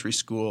elementary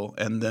school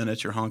and then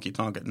at your honky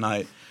tonk at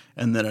night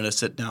and then at a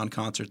sit down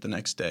concert the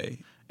next day.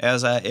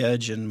 As I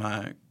edge in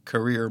my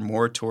career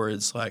more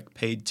towards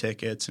paid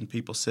tickets and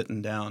people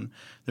sitting down,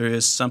 there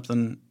is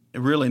something,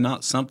 really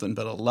not something,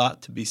 but a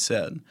lot to be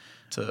said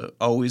to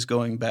always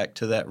going back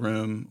to that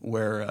room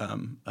where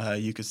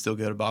you could still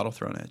get a bottle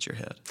thrown at your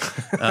head.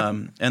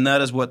 And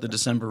that is what the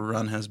December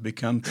run has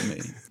become to me,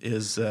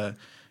 is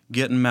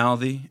getting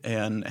mouthy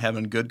and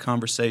having good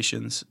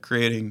conversations,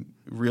 creating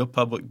real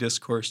public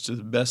discourse to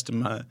the best of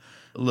my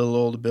little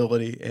old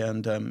ability,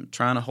 and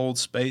trying to hold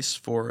space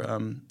for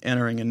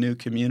entering a new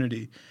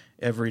community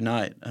every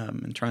night,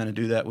 and trying to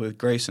do that with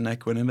grace and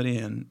equanimity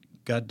and,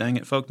 God dang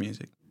it, folk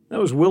music. That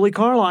was Willi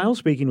Carlisle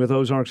speaking with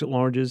Ozarks at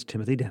Large's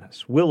Timothy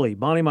Dennis. Willi,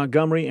 Bonnie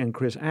Montgomery, and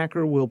Chris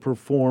Acker will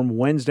perform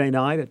Wednesday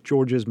night at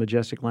George's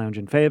Majestic Lounge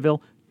in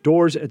Fayetteville.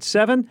 Doors at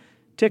 7.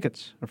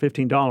 Tickets are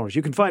 $15.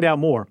 You can find out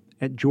more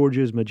at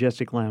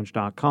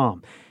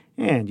georgesmajesticlounge.com.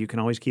 And you can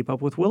always keep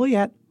up with Willi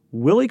at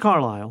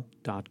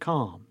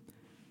willicarlisle.com.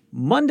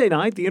 Monday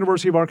night, the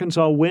University of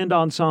Arkansas Wind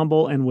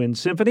Ensemble and Wind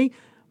Symphony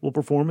will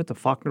perform at the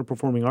Faulkner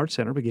Performing Arts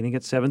Center beginning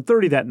at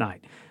 7:30 that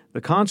night.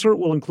 The concert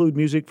will include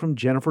music from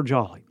Jennifer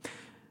Jolley.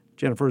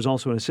 Jennifer is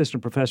also an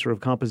assistant professor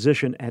of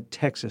composition at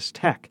Texas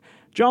Tech.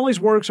 Jolley's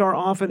works are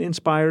often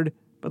inspired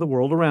by the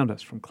world around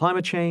us, from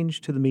climate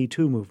change to the Me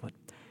Too movement.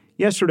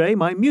 Yesterday,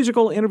 my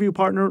musical interview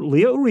partner,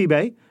 Leah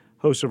Uribe,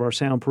 host of our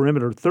Sound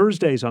Perimeter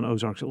Thursdays on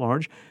Ozarks at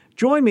Large,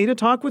 joined me to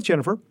talk with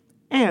Jennifer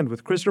and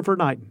with Christopher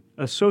Knighton,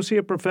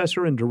 associate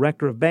professor and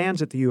director of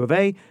bands at the U of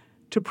A,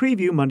 to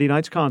preview Monday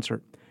night's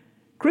concert.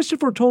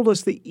 Christopher told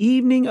us the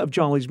evening of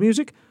Jolley's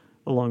music,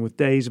 along with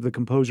days of the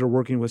composer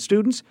working with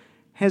students,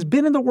 has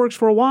been in the works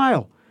for a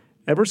while,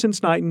 ever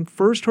since Knighton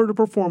first heard a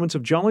performance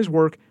of Jolley's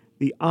work,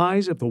 The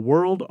Eyes of the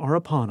World Are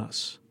Upon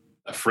Us.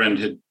 A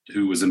friend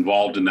who was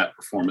involved in that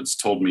performance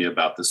told me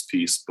about this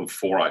piece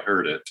before I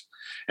heard it.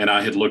 And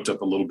I had looked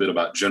up a little bit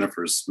about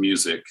Jennifer's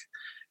music.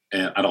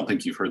 And I don't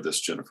think you've heard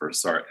this, Jennifer.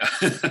 Sorry.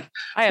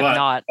 I have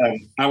not.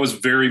 I was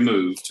very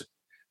moved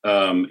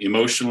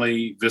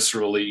emotionally,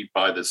 viscerally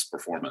by this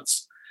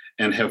performance,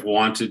 and have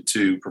wanted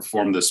to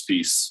perform this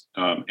piece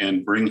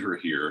and bring her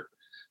here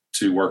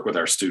to work with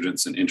our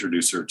students and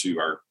introduce her to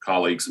our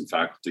colleagues and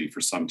faculty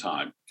for some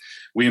time.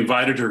 We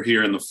invited her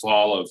here in the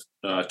fall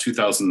of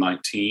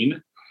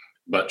 2019,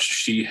 but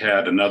she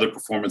had another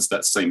performance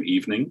that same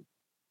evening.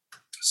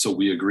 So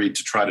we agreed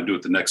to try to do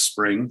it the next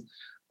spring,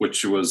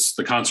 which was,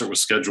 the concert was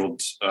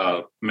scheduled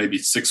maybe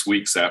 6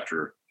 weeks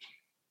after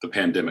the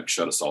pandemic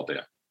shut us all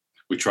down.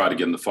 We tried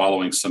again the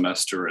following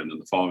semester and then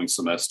the following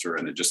semester,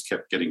 and it just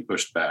kept getting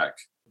pushed back.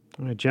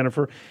 All right,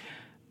 Jennifer,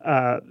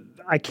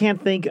 I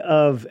can't think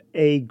of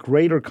a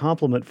greater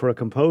compliment for a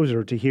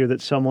composer to hear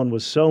that someone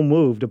was so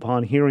moved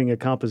upon hearing a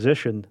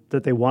composition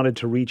that they wanted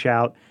to reach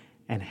out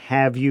and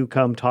have you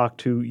come talk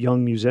to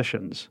young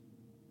musicians.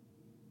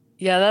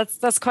 Yeah,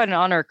 that's quite an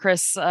honor,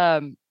 Chris.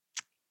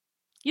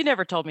 You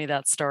never told me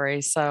that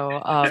story,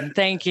 so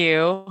thank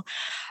you.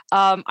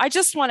 I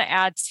just want to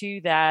add to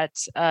that.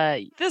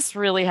 This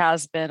really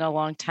has been a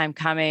long time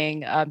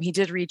coming. He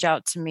did reach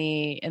out to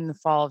me in the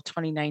fall of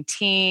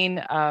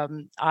 2019.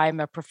 I'm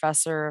a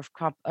professor of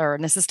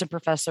an assistant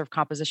professor of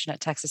composition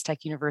at Texas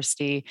Tech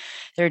University.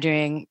 They're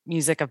doing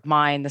music of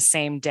mine the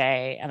same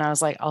day, and I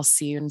was like, "I'll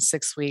see you in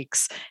 6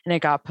 weeks," and it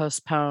got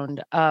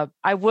postponed.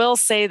 I will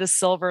say the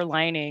silver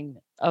lining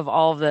of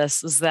all of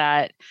this is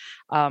that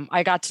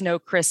I got to know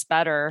Chris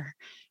better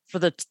for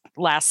the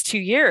last 2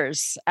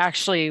 years.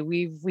 Actually,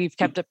 we've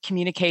kept up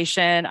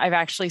communication. I've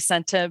actually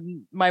sent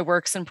him my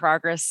works in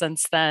progress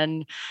since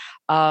then.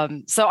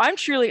 So I'm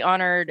truly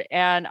honored,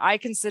 and I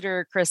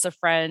consider Chris a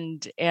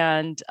friend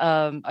and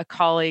a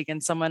colleague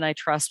and someone I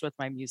trust with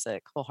my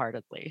music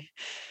wholeheartedly.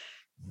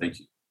 Thank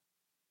you.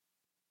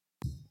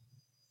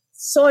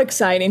 So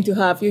exciting to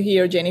have you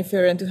here,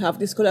 Jennifer, and to have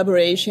this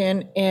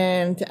collaboration.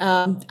 And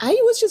I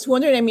was just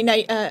wondering, I mean,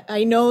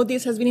 I know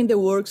this has been in the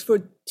works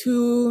for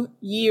 2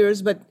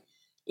 years, but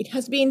it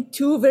has been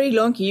 2 very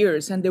long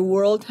years, and the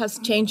world has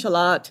changed a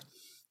lot.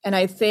 And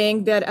I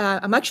think that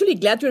I'm actually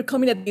glad you're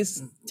coming at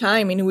this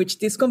time in which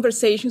these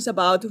conversations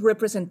about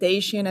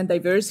representation and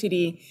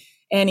diversity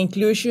and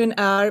inclusion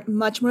are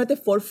much more at the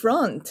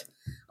forefront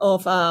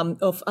of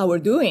our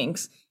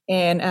doings.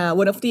 And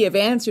one of the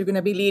events you're going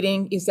to be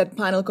leading is that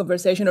panel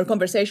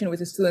conversation with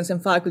the students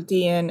and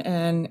faculty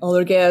and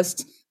other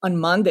guests on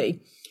Monday.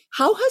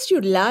 How has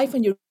your life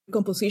and your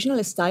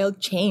compositional style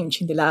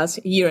changed in the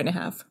last year and a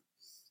half?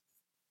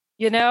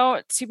 You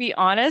know, to be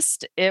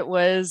honest, it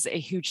was a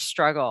huge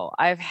struggle.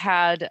 I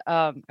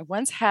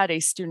once had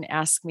a student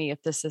ask me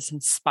if this has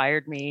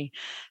inspired me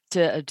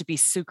to be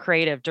so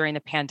creative during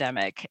the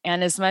pandemic.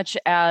 And as much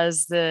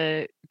as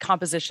the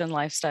composition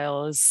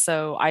lifestyle is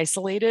so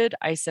isolated,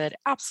 I said,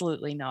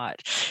 absolutely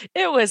not.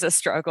 It was a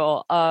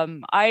struggle.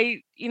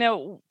 The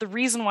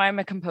reason why I'm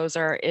a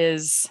composer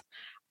is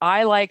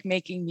I like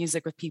making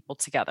music with people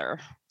together.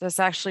 That's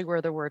actually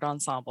where the word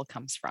ensemble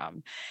comes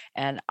from.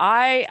 And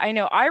I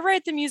know I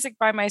write the music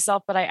by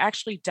myself, but I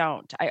actually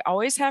don't. I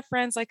always have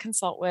friends I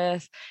consult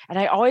with, and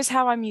I always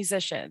have my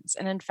musicians.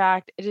 And in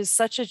fact, it is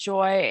such a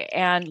joy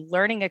and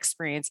learning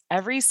experience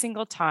every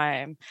single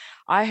time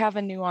I have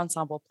a new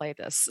ensemble play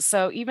this.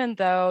 So even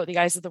though The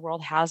Eyes of the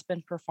World has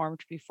been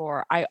performed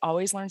before, I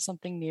always learn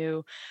something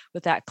new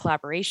with that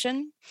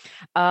collaboration.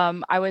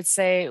 I would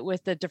say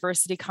with the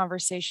diversity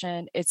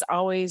conversation, it's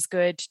always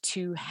good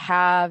to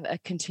have a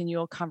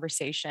continual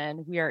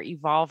conversation. We are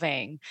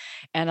evolving,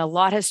 and a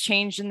lot has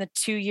changed in the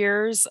 2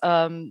 years,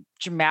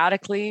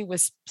 dramatically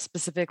with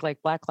specific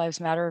like Black Lives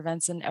Matter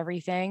events and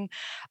everything.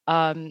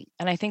 And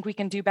I think we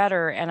can do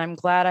better. And I'm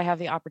glad I have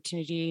the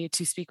opportunity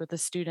to speak with the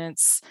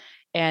students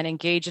and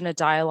engage in a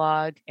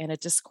dialogue and a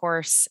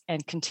discourse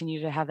and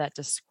continue to have that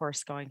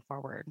discourse going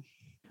forward.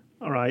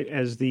 All right.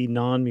 As the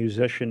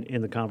non-musician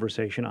in the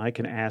conversation, I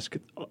can ask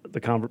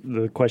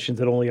the questions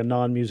that only a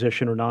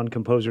non-musician or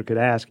non-composer could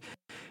ask.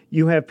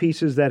 You have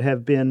pieces that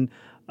have been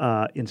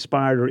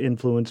inspired or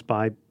influenced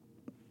by,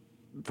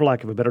 for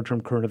lack of a better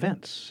term, current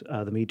events,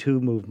 the Me Too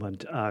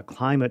movement,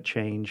 climate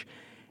change.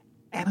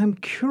 And I'm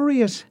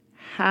curious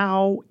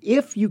how,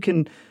 if you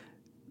can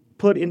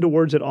put into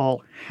words at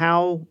all,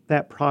 how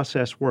that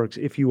process works.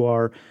 If you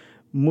are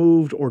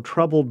moved or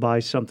troubled by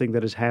something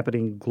that is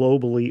happening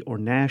globally or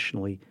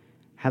nationally,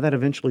 how that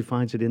eventually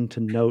finds it into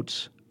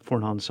notes for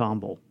an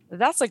ensemble.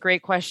 That's a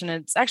great question.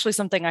 It's actually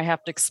something I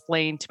have to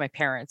explain to my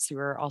parents, who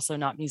are also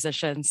not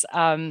musicians.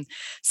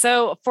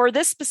 So for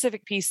this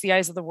specific piece, The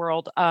Eyes of the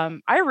World, I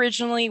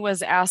originally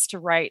was asked to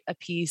write a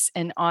piece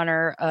in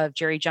honor of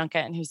Jerry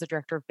Junket, who's the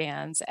director of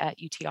bands at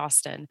UT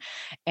Austin.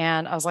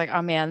 And I was like,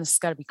 oh man, this has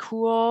got to be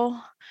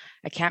cool.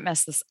 I can't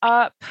mess this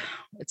up.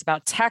 It's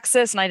about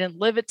Texas, and I didn't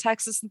live at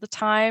Texas at the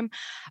time.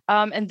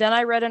 And then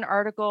I read an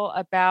article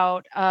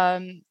about,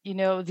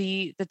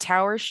 the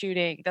tower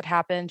shooting that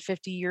happened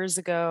 50 years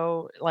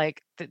ago.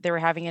 Like they were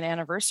having an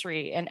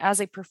anniversary. And as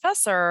a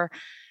professor,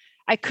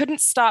 I couldn't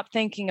stop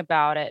thinking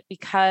about it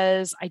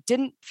because I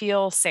didn't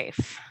feel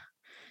safe.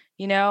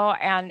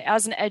 And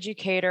as an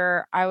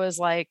educator, I was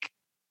like,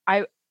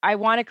 I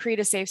want to create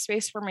a safe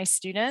space for my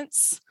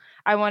students.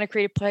 I want to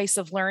create a place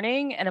of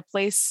learning and a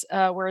place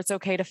where it's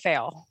okay to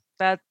fail.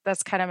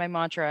 That's kind of my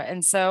mantra.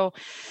 And so,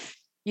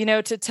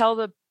 to tell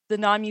the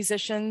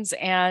non-musicians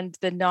and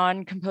the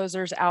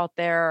non-composers out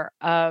there,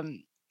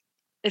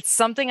 it's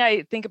something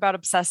I think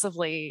about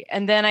obsessively.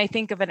 And then I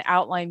think of an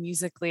outline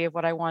musically of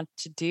what I want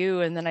to do.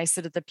 And then I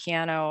sit at the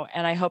piano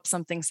and I hope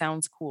something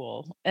sounds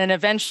cool. And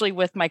eventually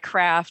with my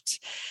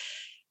craft,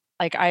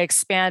 like I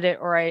expand it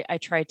or I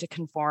try to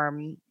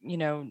conform,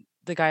 the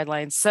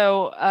guidelines.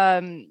 So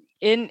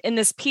in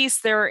this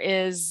piece, there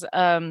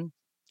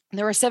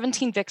were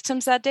 17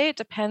 victims that day. It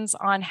depends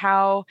on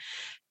how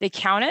they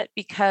count it,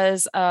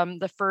 because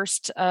the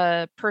first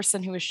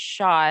person who was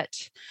shot,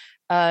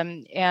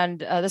 and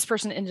this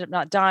person ended up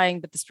not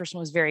dying, but this person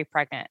was very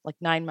pregnant, like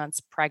 9 months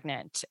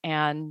pregnant,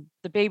 and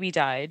the baby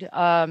died,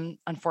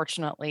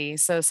 unfortunately.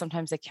 So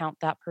sometimes they count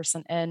that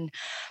person in.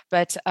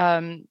 But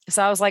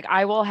so I was like,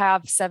 I will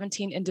have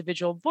 17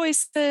 individual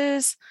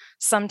voices.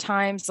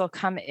 Sometimes they'll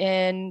come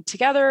in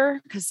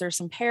together because there's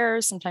some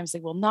pairs. Sometimes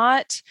they will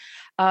not.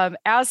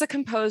 As a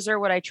composer,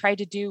 what I tried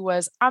to do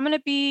was, I'm going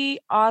to be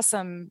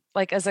awesome.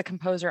 Like as a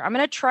composer, I'm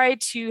going to try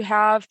to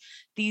have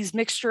these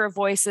mixture of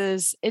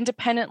voices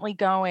independently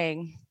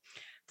going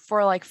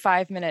for like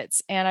 5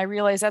 minutes. And I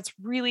realized that's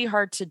really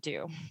hard to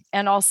do.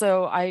 And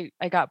also I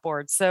got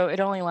bored. So it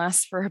only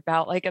lasts for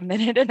about like a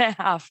minute and a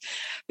half.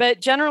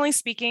 But generally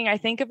speaking, I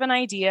think of an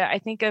idea. I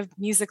think of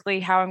musically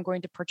how I'm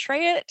going to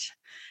portray it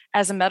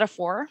as a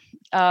metaphor.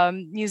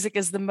 Music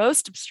is the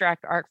most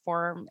abstract art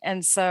form.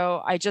 And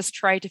so I just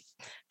try to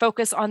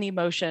focus on the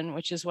emotion,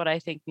 which is what I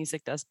think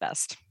music does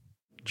best.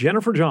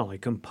 Jennifer Jolley,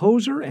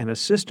 composer and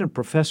assistant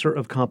professor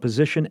of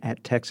composition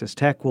at Texas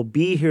Tech, will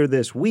be here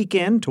this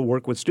weekend to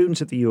work with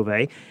students at the U of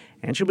A,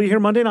 and she'll be here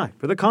Monday night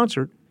for the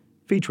concert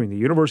featuring the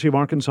University of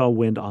Arkansas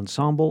Wind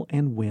Ensemble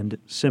and Wind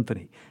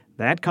Symphony.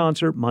 That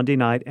concert Monday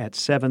night at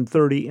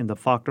 7:30 in the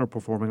Faulkner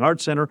Performing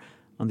Arts Center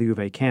on the U of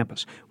A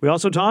campus. We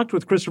also talked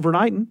with Christopher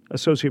Knighton,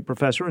 associate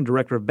professor and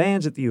director of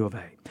bands at the U of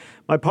A.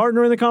 My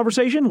partner in the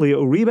conversation, Leah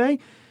Uribe,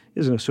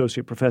 is an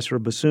associate professor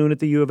of bassoon at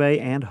the U of A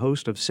and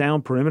host of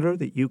Sound Perimeter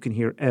that you can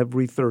hear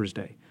every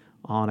Thursday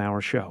on our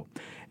show.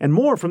 And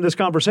more from this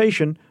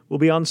conversation will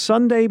be on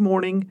Sunday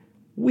morning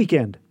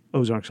weekend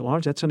Ozarks at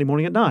Large. That's Sunday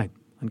morning at 9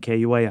 on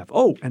KUAF.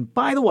 Oh, and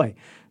by the way,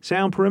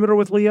 Sound Perimeter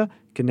with Leah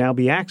can now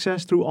be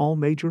accessed through all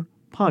major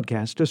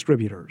podcast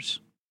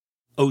distributors.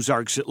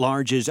 Ozarks at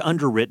Large is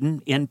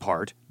underwritten, in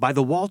part, by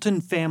the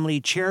Walton Family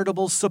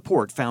Charitable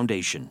Support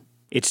Foundation.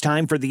 It's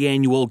time for the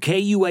annual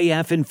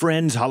KUAF and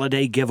Friends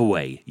Holiday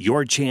Giveaway,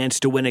 your chance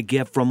to win a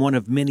gift from one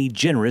of many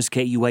generous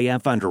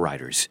KUAF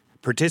underwriters.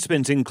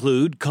 Participants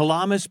include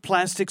Calamus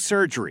Plastic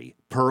Surgery,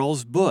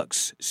 Pearl's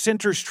Books,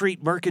 Center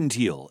Street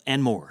Mercantile,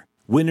 and more.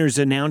 Winners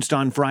announced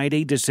on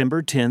Friday,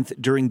 December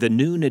 10th during the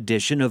noon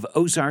edition of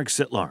Ozarks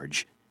at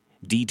Large.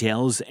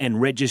 Details and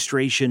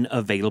registration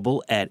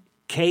available at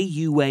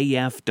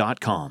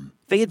KUAF.com.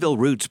 Fayetteville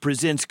Roots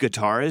presents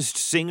guitarist,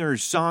 singer,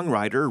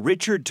 songwriter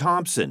Richard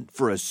Thompson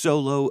for a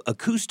solo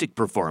acoustic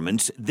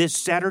performance this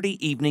Saturday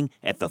evening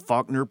at the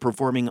Faulkner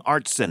Performing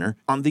Arts Center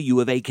on the U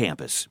of A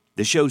campus.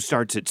 The show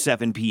starts at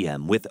 7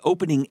 p.m. with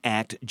opening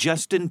act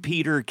Justin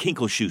Peter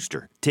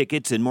Kinkelschuster.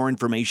 Tickets and more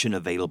information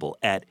available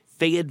at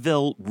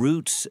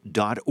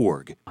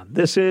FayettevilleRoots.org.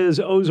 This is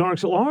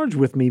Ozarks at Large.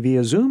 With me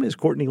via Zoom is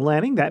Courtney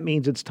Lanning. That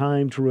means it's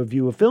time to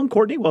review a film.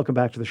 Courtney, welcome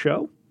back to the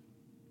show.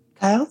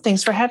 Kyle,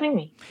 thanks for having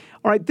me.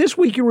 All right, this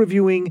week you're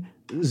reviewing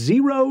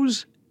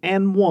Zeros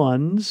and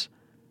Ones.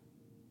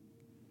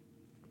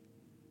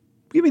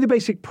 Give me the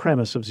basic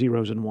premise of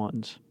Zeros and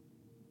Ones.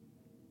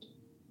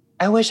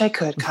 I wish I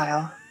could,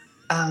 Kyle.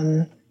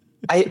 I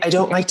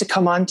don't like to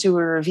come on to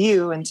a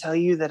review and tell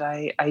you that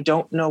I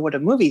don't know what a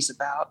movie's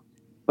about.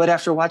 But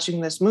after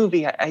watching this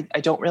movie, I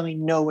don't really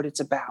know what it's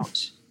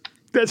about.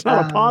 That's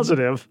not a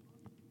positive.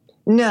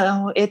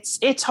 No,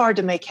 it's hard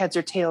to make heads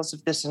or tails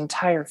of this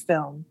entire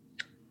film.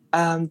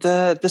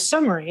 The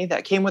summary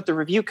that came with the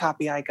review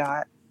copy I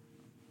got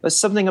was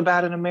something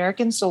about an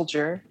American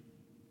soldier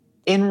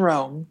in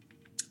Rome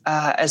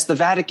as the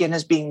Vatican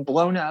is being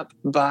blown up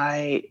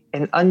by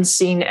an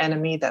unseen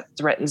enemy that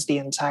threatens the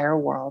entire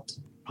world.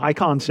 High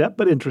concept,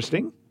 but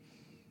interesting.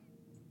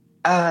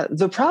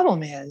 The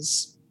problem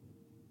is,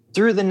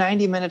 through the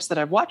 90 minutes that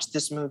I've watched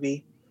this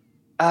movie,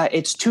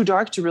 it's too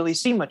dark to really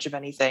see much of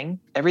anything.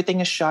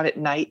 Everything is shot at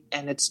night,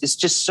 and it's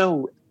just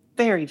so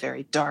very,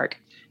 very dark.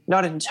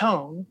 Not in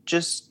tone,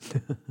 just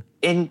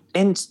in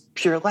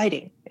pure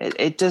lighting.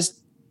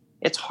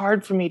 It's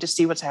hard for me to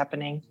see what's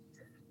happening.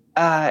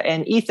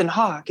 And Ethan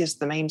Hawke is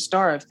the main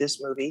star of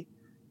this movie.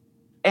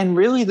 And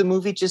really the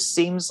movie just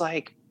seems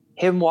like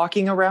him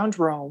walking around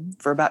Rome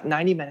for about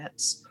 90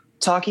 minutes,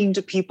 talking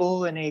to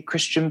people in a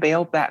Christian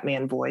Bale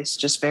Batman voice,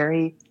 just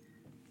very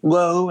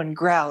low and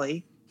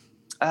growly.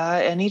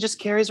 And he just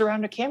carries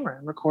around a camera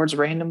and records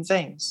random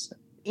things.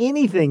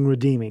 Anything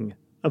redeeming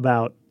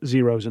about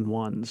Zeros and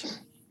Ones?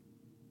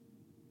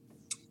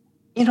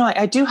 You know,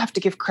 I do have to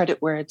give credit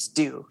where it's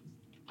due.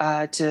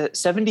 to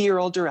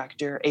 70-year-old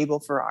director Abel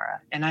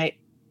Ferrara. And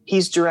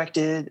he's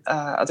directed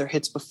other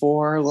hits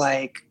before,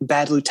 like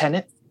Bad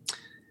Lieutenant.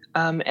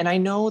 And I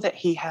know that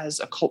he has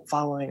a cult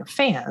following of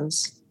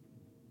fans.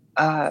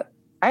 I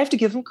have to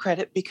give him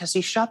credit because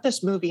he shot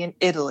this movie in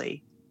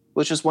Italy,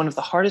 which was one of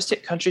the hardest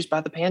hit countries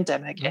by the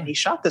pandemic. Mm. And he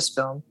shot this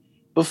film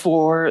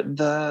before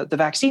the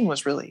vaccine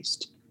was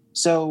released.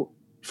 So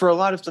for a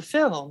lot of the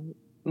film,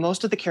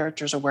 most of the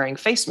characters are wearing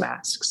face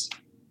masks.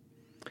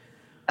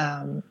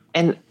 And,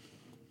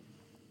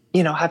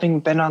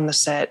 having been on the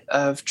set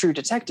of True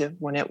Detective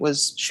when it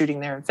was shooting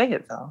there in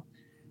Fayetteville,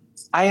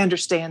 I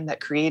understand that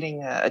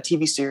creating a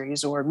TV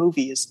series or a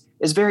movie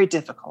is very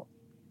difficult.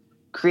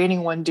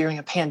 Creating one during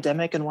a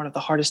pandemic in one of the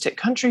hardest hit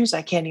countries,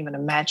 I can't even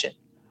imagine.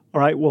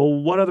 All right.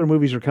 Well, what other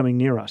movies are coming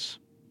near us?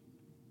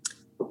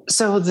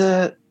 So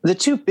the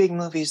two big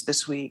movies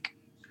this week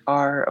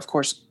are, of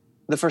course,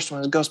 the first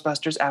one is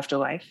Ghostbusters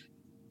Afterlife,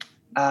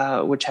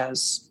 which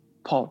has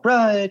Paul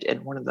Rudd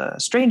and one of the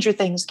Stranger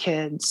Things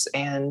kids.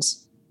 And,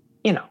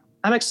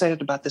 I'm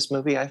excited about this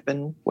movie. I've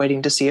been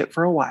waiting to see it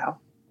for a while.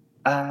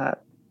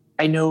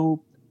 I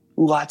know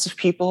lots of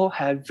people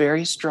had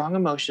very strong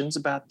emotions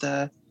about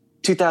the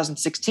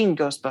 2016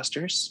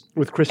 Ghostbusters.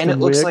 With Kristen And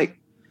it looks Wiig. like,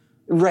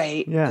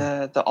 right,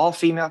 yeah. the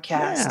all-female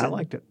cast. Yeah, I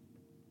liked it.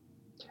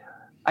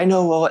 I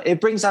know, well,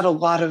 it brings out a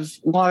lot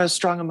of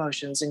strong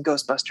emotions in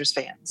Ghostbusters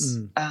fans.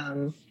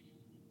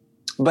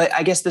 But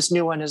I guess this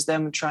new one is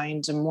them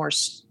trying to more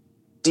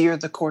steer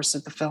the course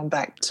of the film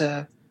back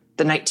to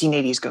the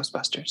 1980s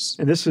Ghostbusters.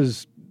 And this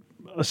is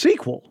a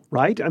sequel,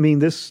 right? I mean,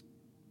 this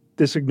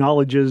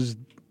acknowledges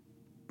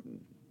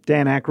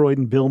Dan Aykroyd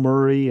and Bill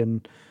Murray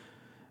and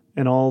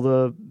all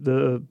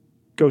the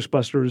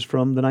Ghostbusters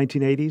from the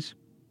 1980s?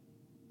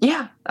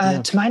 Yeah.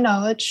 To my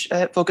knowledge,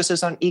 it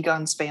focuses on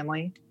Egon's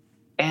family.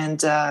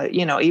 And,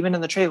 even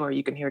in the trailer,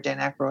 you can hear Dan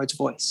Aykroyd's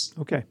voice.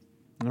 Okay.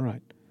 All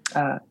right.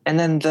 And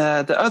then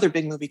the other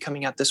big movie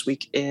coming out this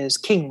week is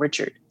King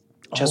Richard,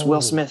 which has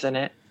Will Smith in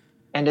it.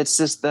 And it's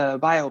just the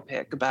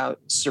biopic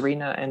about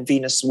Serena and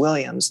Venus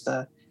Williams,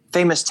 the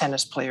famous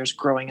tennis players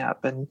growing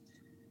up. And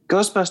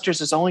Ghostbusters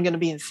is only going to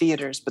be in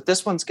theaters, but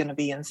this one's going to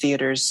be in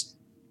theaters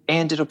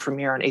and it'll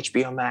premiere on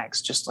HBO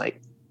Max, just like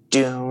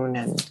Dune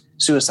and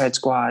Suicide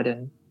Squad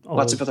and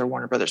lots of other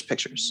Warner Brothers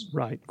pictures.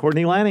 Right.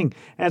 Courtney Lanning,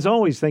 as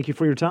always, thank you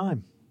for your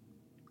time.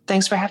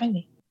 Thanks for having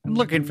me. I'm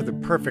looking for the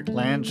perfect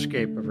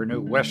landscape of her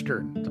new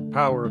Western, The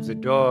Power of the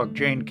Dog.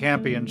 Jane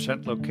Campion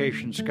sent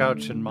location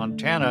scouts in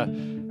Montana,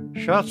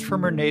 shots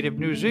from her native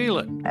New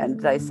Zealand. And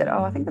they said,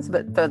 I think it's a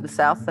bit further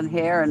south than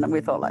here. And we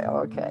thought,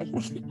 okay.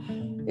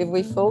 If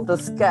we fooled the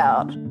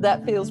scout,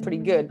 that feels pretty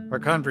good. Our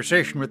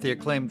conversation with the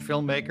acclaimed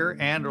filmmaker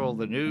and all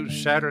the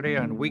news Saturday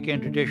on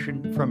Weekend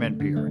Edition from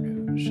NPR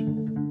News.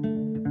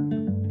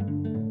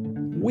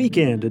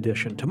 Weekend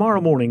Edition, tomorrow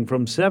morning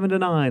from 7 to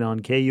 9 on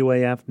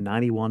KUAF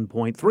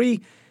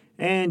 91.3.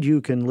 And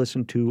you can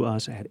listen to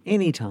us at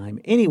any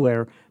time,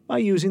 anywhere, by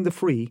using the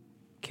free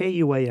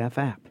KUAF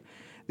app.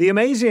 The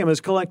Amazium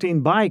is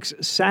collecting bikes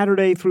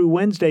Saturday through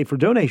Wednesday for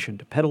donation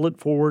to Pedal It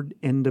Forward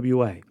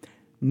NWA.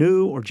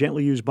 New or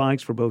gently used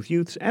bikes for both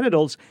youths and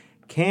adults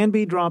can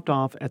be dropped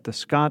off at the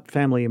Scott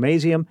Family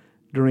Amazium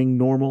during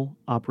normal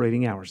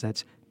operating hours.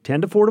 That's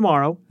 10 to 4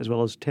 tomorrow, as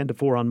well as 10 to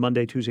 4 on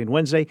Monday, Tuesday, and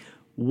Wednesday,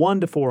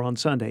 1 to 4 on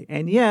Sunday.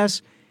 And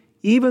yes,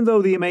 even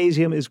though the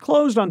Amazium is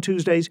closed on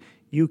Tuesdays,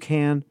 you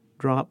can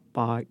drop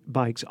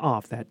bikes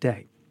off that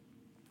day.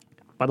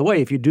 By the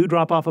way, if you do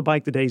drop off a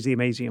bike the days the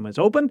Amazium is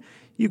open,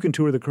 you can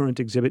tour the current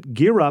exhibit,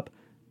 Gear Up,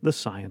 the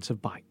Science of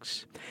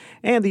Bikes.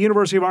 And the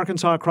University of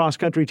Arkansas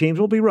cross-country teams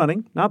will be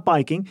running, not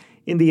biking,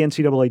 in the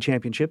NCAA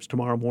championships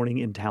tomorrow morning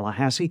in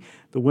Tallahassee.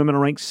 The women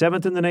are ranked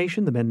 7th in the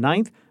nation, the men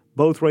 9th.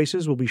 Both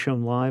races will be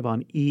shown live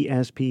on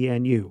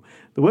ESPNU.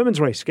 The women's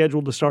race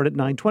scheduled to start at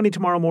 9:20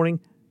 tomorrow morning.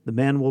 The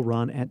men will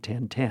run at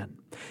 10:10.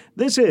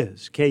 This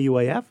is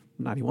KUAF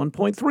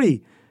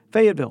 91.3,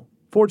 Fayetteville,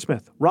 Fort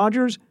Smith,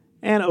 Rogers,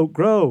 and Oak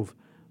Grove.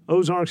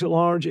 Ozarks at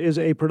Large is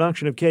a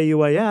production of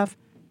KUAF,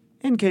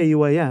 and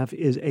KUAF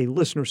is a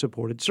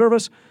listener-supported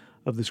service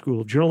of the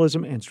School of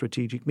Journalism and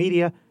Strategic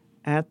Media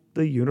at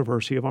the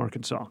University of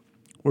Arkansas.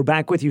 We're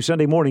back with you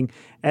Sunday morning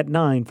at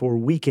 9 for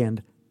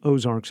Weekend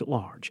Ozarks at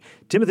Large.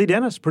 Timothy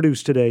Dennis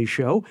produced today's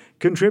show.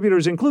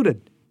 Contributors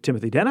included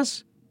Timothy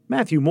Dennis,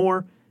 Matthew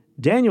Moore,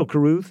 Daniel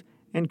Carruth,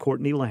 and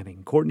Courtney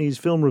Lanning. Courtney's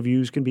film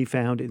reviews can be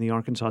found in the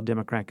Arkansas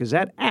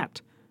Democrat-Gazette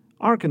at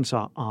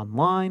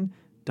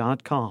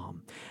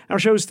arkansasonline.com. Our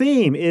show's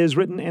theme is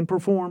written and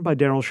performed by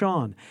Daryl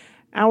Shawn.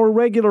 Our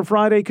regular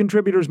Friday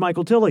contributors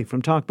Michael Tilley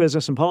from Talk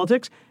Business and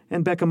Politics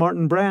and Becca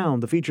Martin Brown,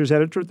 the features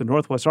editor at the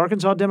Northwest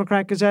Arkansas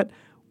Democrat-Gazette,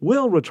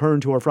 will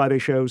return to our Friday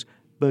shows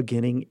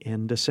beginning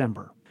in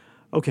December.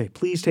 Okay,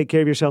 please take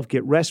care of yourself.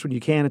 Get rest when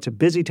you can. It's a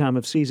busy time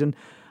of season.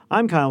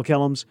 I'm Kyle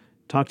Kellums.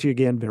 Talk to you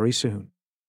again very soon.